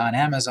displayed on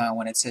Amazon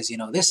when it says,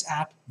 this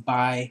app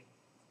by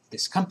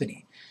this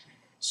company.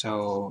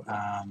 So,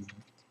 I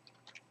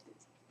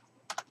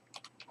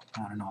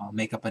don't know, I'll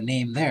make up a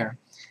name there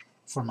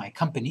for my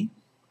company.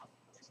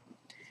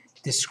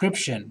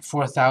 Description,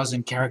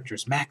 4,000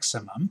 characters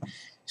maximum.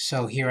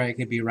 So here I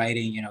could be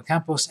writing,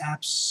 Campos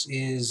Apps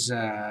is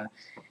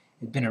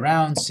been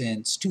around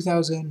since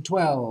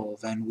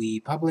 2012, and we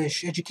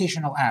publish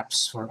educational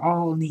apps for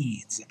all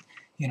needs.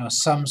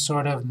 Some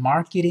sort of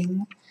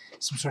marketing,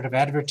 some sort of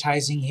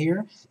advertising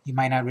here. You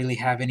might not really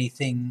have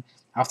anything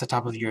off the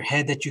top of your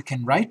head that you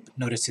can write.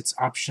 Notice it's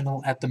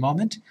optional at the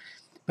moment.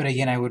 But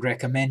again, I would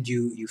recommend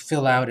you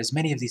fill out as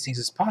many of these things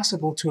as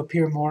possible to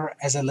appear more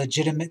as a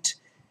legitimate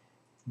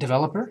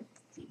developer.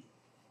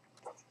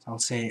 I'll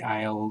say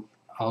I'll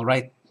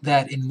write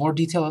that in more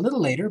detail a little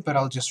later, but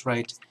I'll just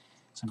write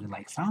something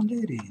like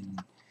founded in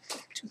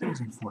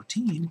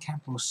 2014,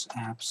 Campos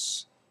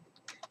Apps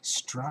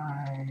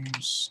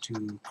strives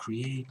to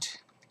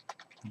create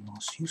the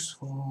most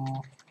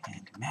useful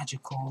and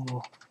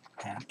magical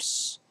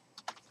apps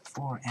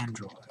for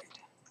Android.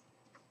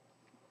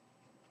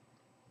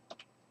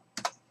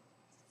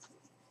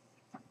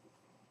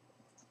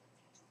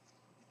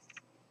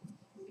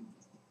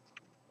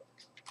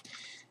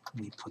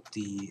 We put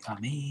the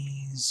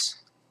amaze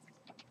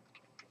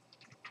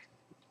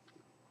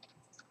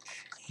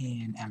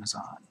in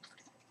Amazon.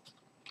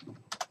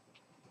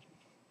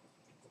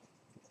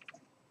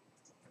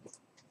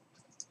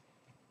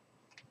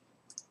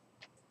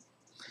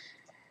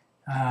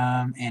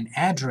 An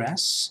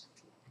address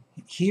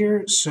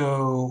here,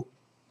 so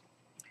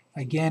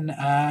again,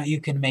 you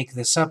can make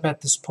this up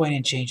at this point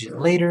and change it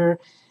later.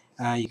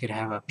 You could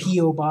have a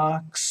P.O.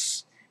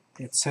 box,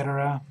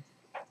 etc.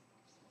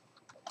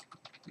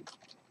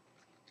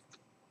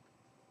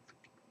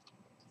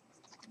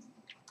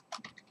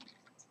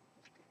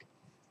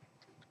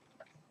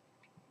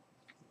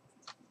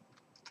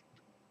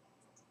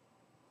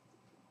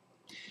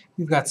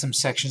 We've got some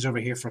sections over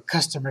here for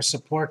customer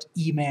support,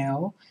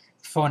 email,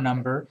 phone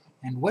number,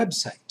 and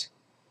website.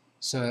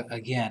 So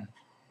again,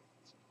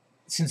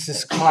 since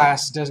this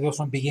class does go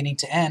from beginning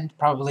to end,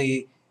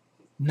 probably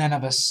none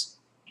of us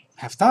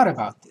have thought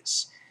about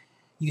this.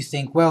 You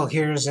think, well,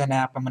 here's an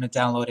app, I'm going to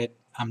download it,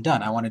 I'm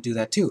done, I want to do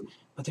that too.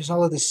 But there's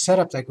all of this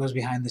setup that goes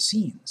behind the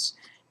scenes.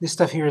 This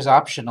stuff here is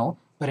optional,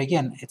 but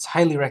again, it's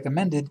highly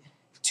recommended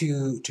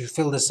to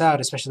fill this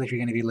out, especially if you're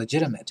going to be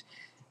legitimate.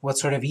 What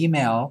sort of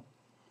email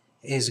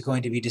is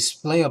going to be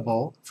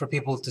displayable for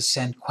people to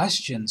send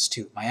questions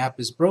to? My app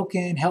is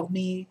broken, help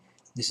me.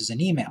 This is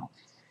an email.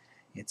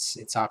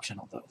 It's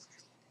optional though.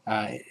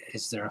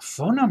 Is there a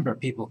phone number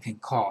people can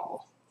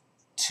call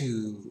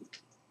to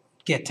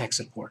get tech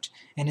support?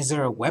 And is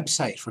there a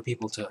website for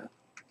people to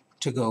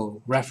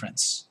go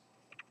reference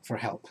for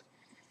help?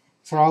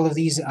 For all of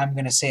these, I'm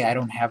going to say I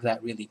don't have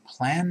that really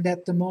planned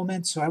at the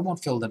moment, so I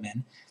won't fill them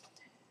in.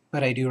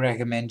 But I do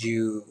recommend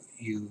you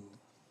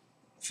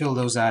fill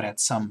those out at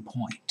some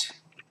point.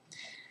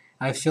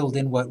 I filled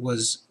in what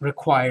was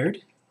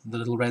required, the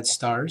little red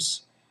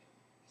stars,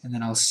 and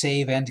then I'll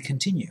save and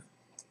continue.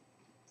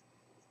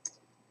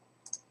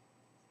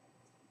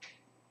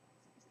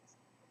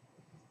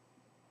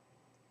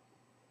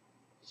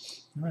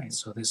 Alright,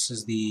 so this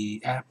is the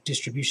app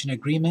distribution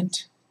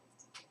agreement.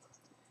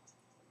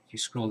 If you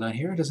scroll down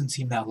here, it doesn't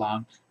seem that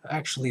long.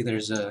 Actually,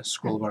 there's a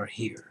scroll bar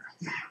here.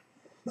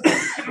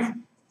 I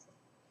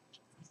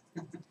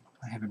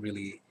haven't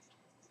really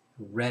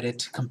read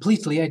it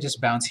completely, I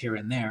just bounce here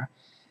and there.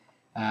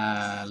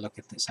 Look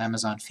at this,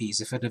 Amazon fees.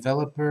 If a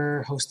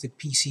developer hosted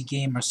PC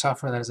game or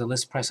software that has a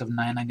list price of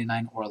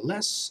 $9.99 or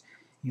less,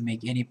 you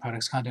make any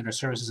products, content, or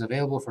services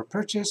available for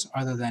purchase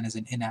other than as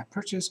an in-app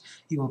purchase,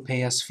 you will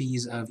pay us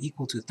fees of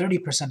equal to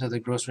 30% of the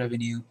gross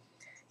revenue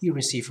you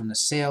receive from the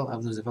sale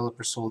of those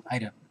developer-sold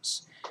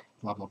items.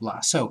 Blah, blah, blah.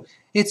 So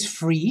it's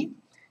free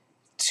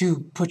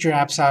to put your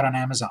apps out on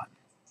Amazon,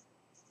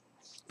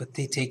 but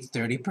they take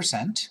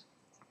 30%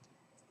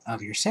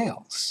 of your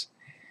sales,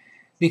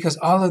 because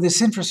all of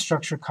this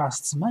infrastructure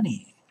costs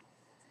money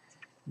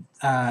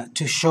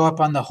to show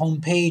up on the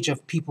home page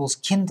of people's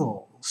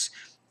Kindles,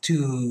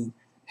 to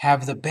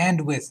have the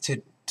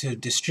bandwidth to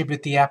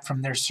distribute the app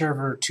from their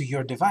server to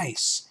your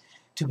device,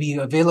 to be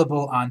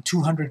available on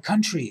 200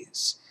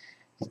 countries.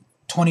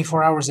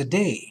 24 hours a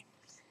day.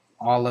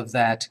 All of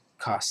that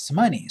costs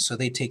money, so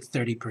they take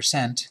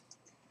 30%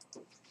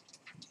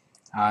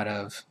 out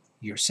of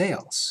your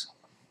sales.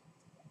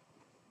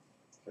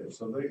 Okay,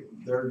 so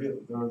they're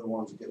the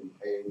ones getting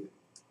paid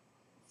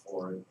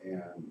for it,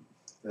 and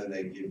then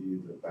they give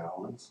you the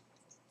balance.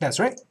 That's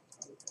right.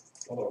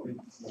 Hold on, we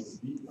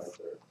beat right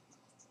there.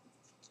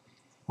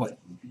 What?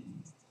 B.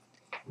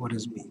 What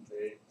is B?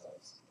 They,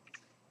 us.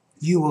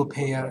 You will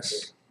pay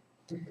us.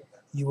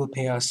 You will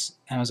pay us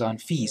Amazon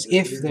fees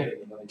if they're.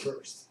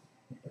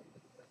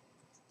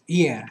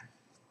 Yeah.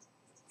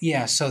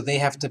 Yeah. So they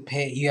have to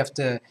pay. You have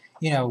to.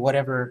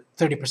 Whatever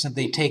 30%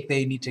 they take,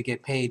 they need to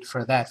get paid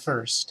for that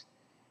first,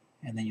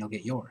 and then you'll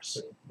get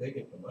yours. But they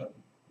get the money.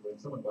 When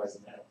someone buys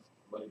an app,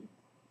 money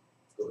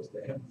goes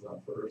to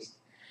Amazon first.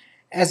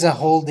 As a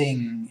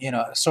holding,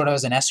 sort of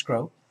as an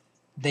escrow,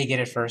 they get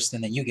it first,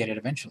 and then you get it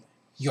eventually.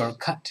 Your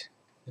cut.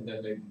 And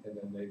then they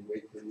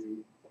wait for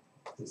you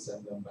to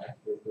send them back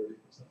their 30%.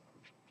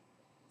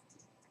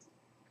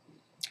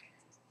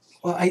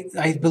 Well,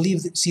 I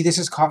believe that, see, this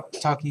is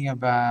talking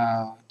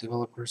about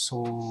developer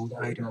sold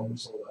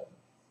items.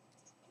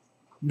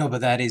 No,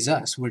 but that is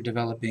us. We're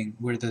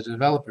the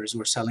developers.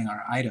 We're selling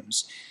our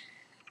items.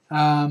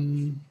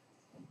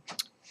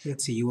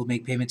 Let's see, you will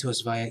make payment to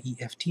us via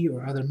EFT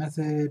or other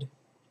method.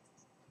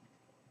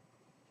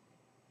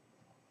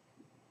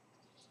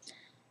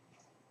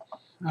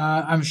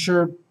 I'm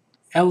sure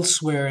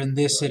elsewhere in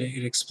this it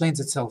explains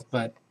itself,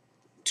 but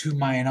to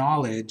my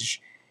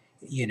knowledge,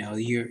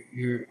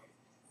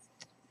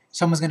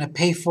 someone's going to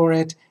pay for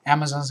it,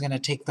 Amazon's going to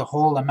take the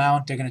whole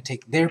amount, they're going to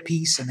take their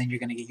piece, and then you're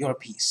going to get your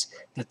piece.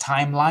 The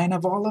timeline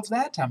of all of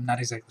that, I'm not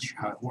exactly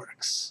sure how it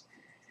works.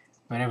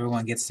 But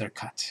everyone gets their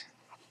cut.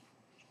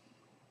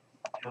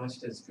 How much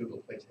does Google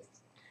Play take?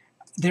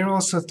 They're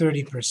also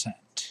 30%,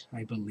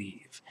 I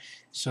believe.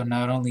 So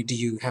not only do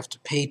you have to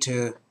pay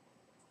to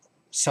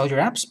sell your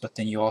apps, but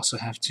then you also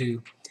have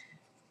to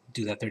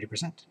do that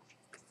 30%.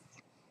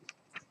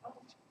 What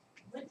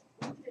do they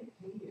pay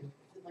you?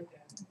 Is it like a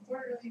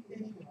quarterly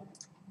thing or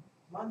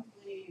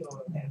monthly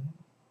or?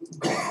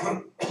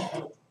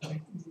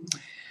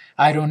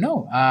 I don't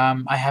know.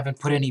 I haven't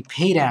put any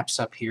paid apps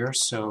up here,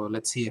 so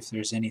let's see if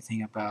there's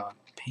anything about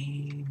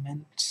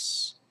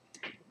payments,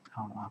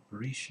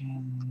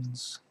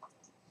 operations,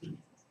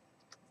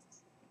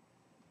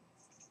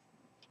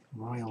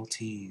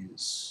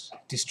 royalties,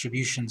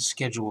 distribution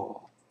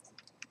schedule,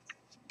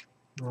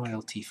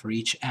 royalty for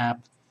each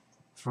app.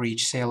 For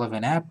each sale of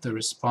an app, the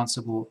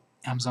responsible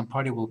Amazon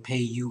party will pay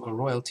you a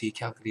royalty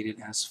calculated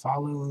as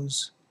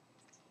follows.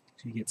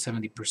 So you get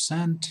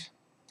 70%.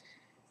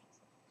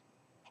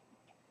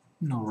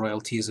 No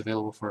royalty is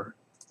available for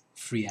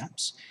free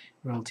apps.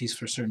 Royalties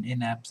for certain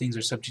in-app things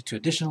are subject to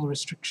additional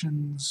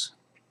restrictions.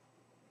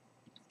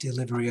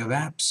 Delivery of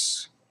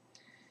apps.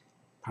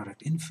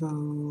 Product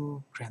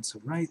info. Grants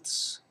of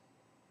rights.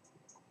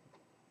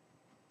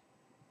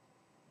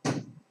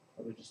 I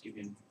would just give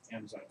you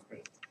Amazon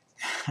credit.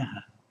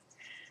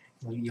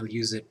 You'll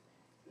use it,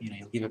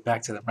 you'll give it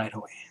back to them right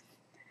away.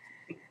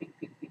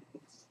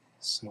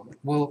 So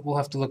we'll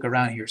have to look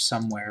around here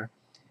somewhere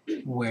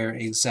where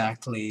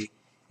exactly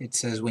it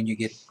says when you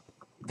get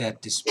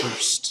that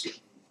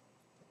dispersed.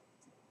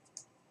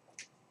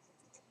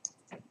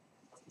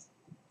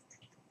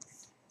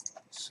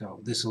 So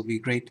this will be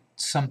great,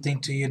 something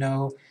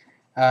to,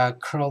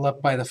 curl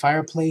up by the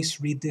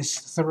fireplace, read this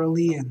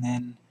thoroughly, and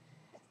then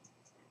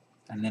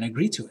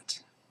agree to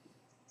it.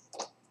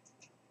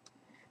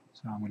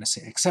 So I'm going to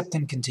say accept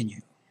and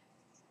continue.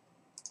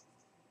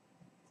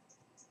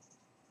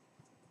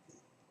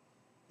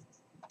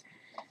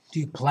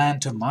 Do you plan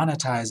to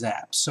monetize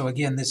apps? So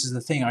again, this is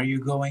the thing. Are you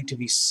going to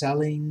be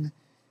selling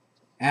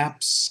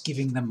apps,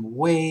 giving them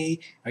away?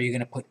 Are you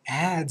going to put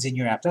ads in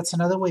your app? That's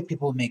another way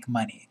people make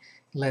money.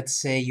 Let's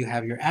say you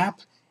have your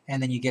app,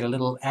 and then you get a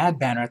little ad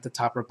banner at the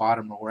top or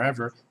bottom or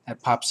wherever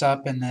that pops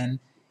up, and then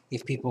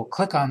if people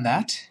click on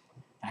that,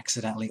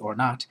 accidentally or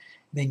not,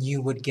 then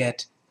you would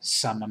get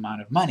some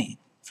amount of money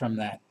from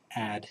that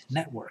ad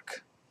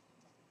network.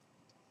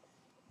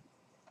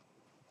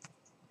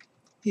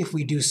 If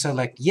we do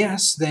select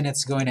yes, then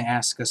it's going to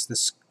ask us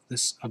this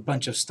a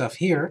bunch of stuff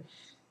here.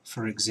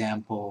 For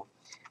example,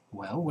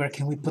 well, where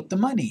can we put the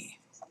money?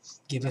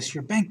 Give us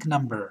your bank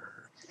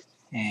number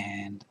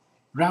and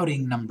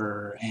routing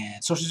number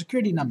and social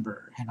security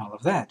number and all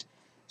of that.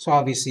 So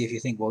obviously if you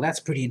think, well, that's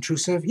pretty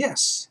intrusive,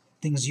 yes,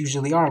 things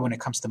usually are when it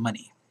comes to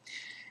money,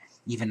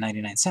 even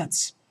 99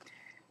 cents.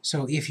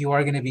 So if you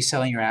are going to be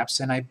selling your apps,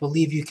 and I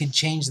believe you can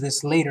change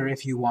this later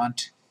if you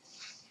want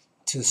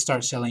to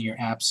start selling your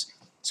apps.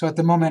 So at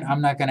the moment,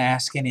 I'm not going to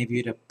ask any of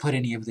you to put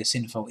any of this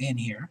info in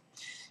here.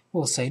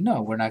 We'll say,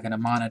 no, we're not going to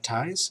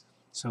monetize,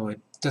 so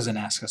it doesn't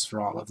ask us for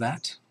all of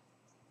that.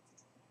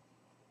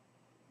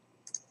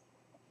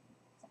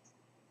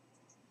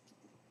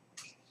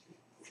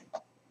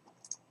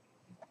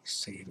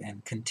 Save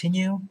and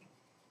continue.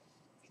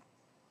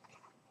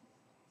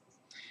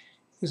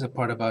 There's a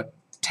part about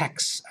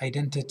tax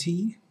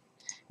identity,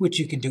 which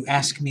you can do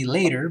ask me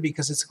later,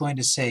 because it's going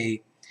to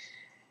say,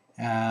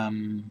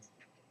 Have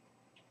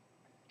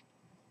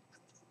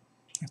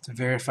to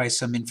verify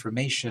some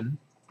information.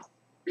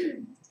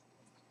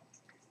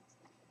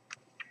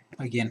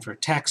 Again, for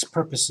tax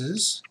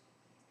purposes.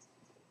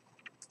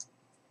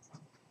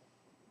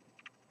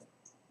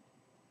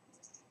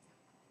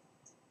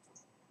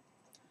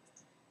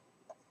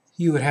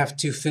 You would have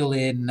to fill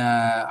in,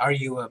 are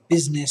you a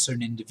business or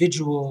an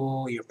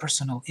individual, your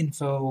personal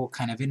info,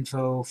 kind of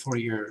info for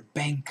your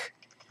bank,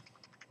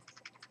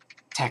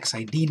 tax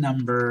ID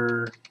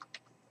number,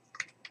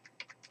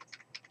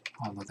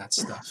 all of that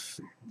stuff.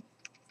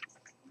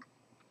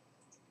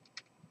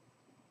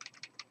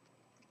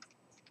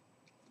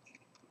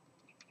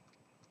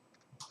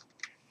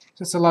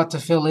 So it's a lot to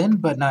fill in,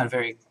 but not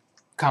very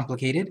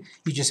complicated.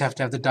 You just have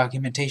to have the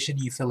documentation,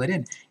 you fill it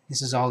in.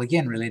 This is all,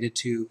 again, related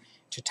to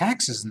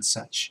taxes and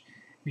such,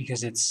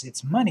 because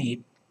it's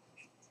money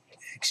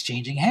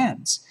exchanging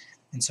hands.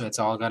 And so it's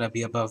all got to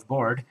be above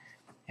board.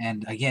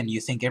 And again,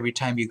 you think every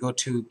time you go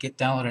to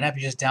download an app,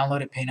 you just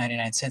download it, pay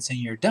 99 cents, and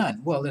you're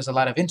done. Well, there's a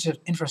lot of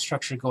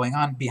infrastructure going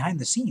on behind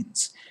the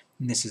scenes,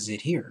 and this is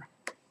it here.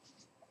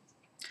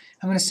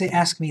 I'm going to say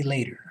ask me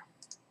later.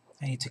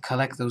 I need to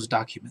collect those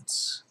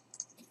documents.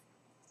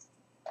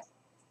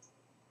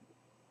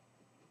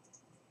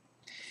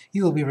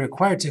 You will be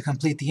required to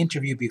complete the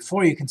interview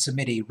before you can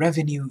submit a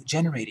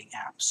revenue-generating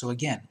app. So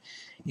again,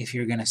 if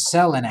you're going to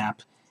sell an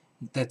app,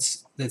 that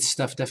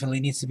stuff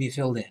definitely needs to be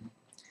filled in.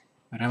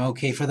 But I'm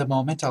okay for the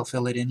moment, I'll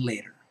fill it in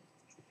later.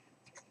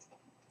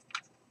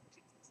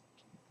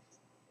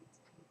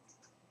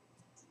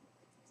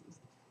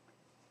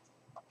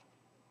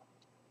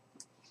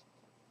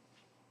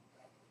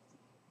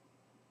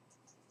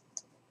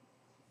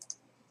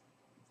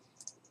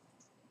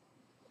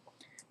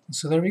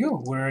 So there we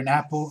go. We're an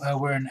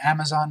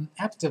Amazon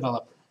app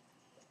developer.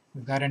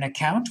 We've got an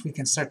account. We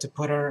can start to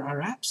put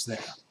our apps there.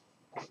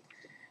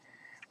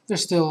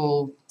 There's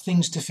still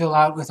things to fill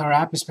out with our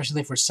app,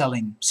 especially if we're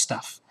selling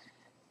stuff.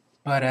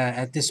 But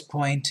at this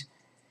point,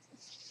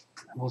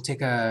 we'll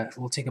take a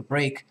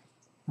break.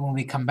 And when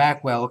we come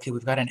back, well, okay,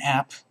 we've got an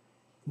app.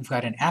 We've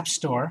got an app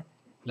store.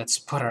 Let's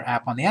put our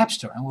app on the app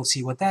store, and we'll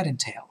see what that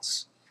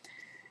entails.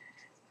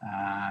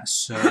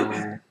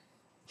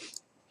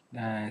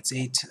 It's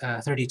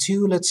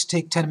 8:32. Let's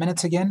take 10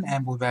 minutes again,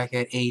 and we'll be back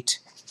at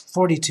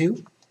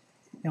 8:42.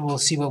 And we'll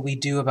see what we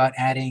do about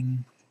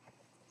adding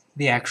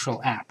the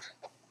actual app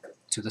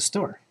to the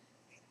store.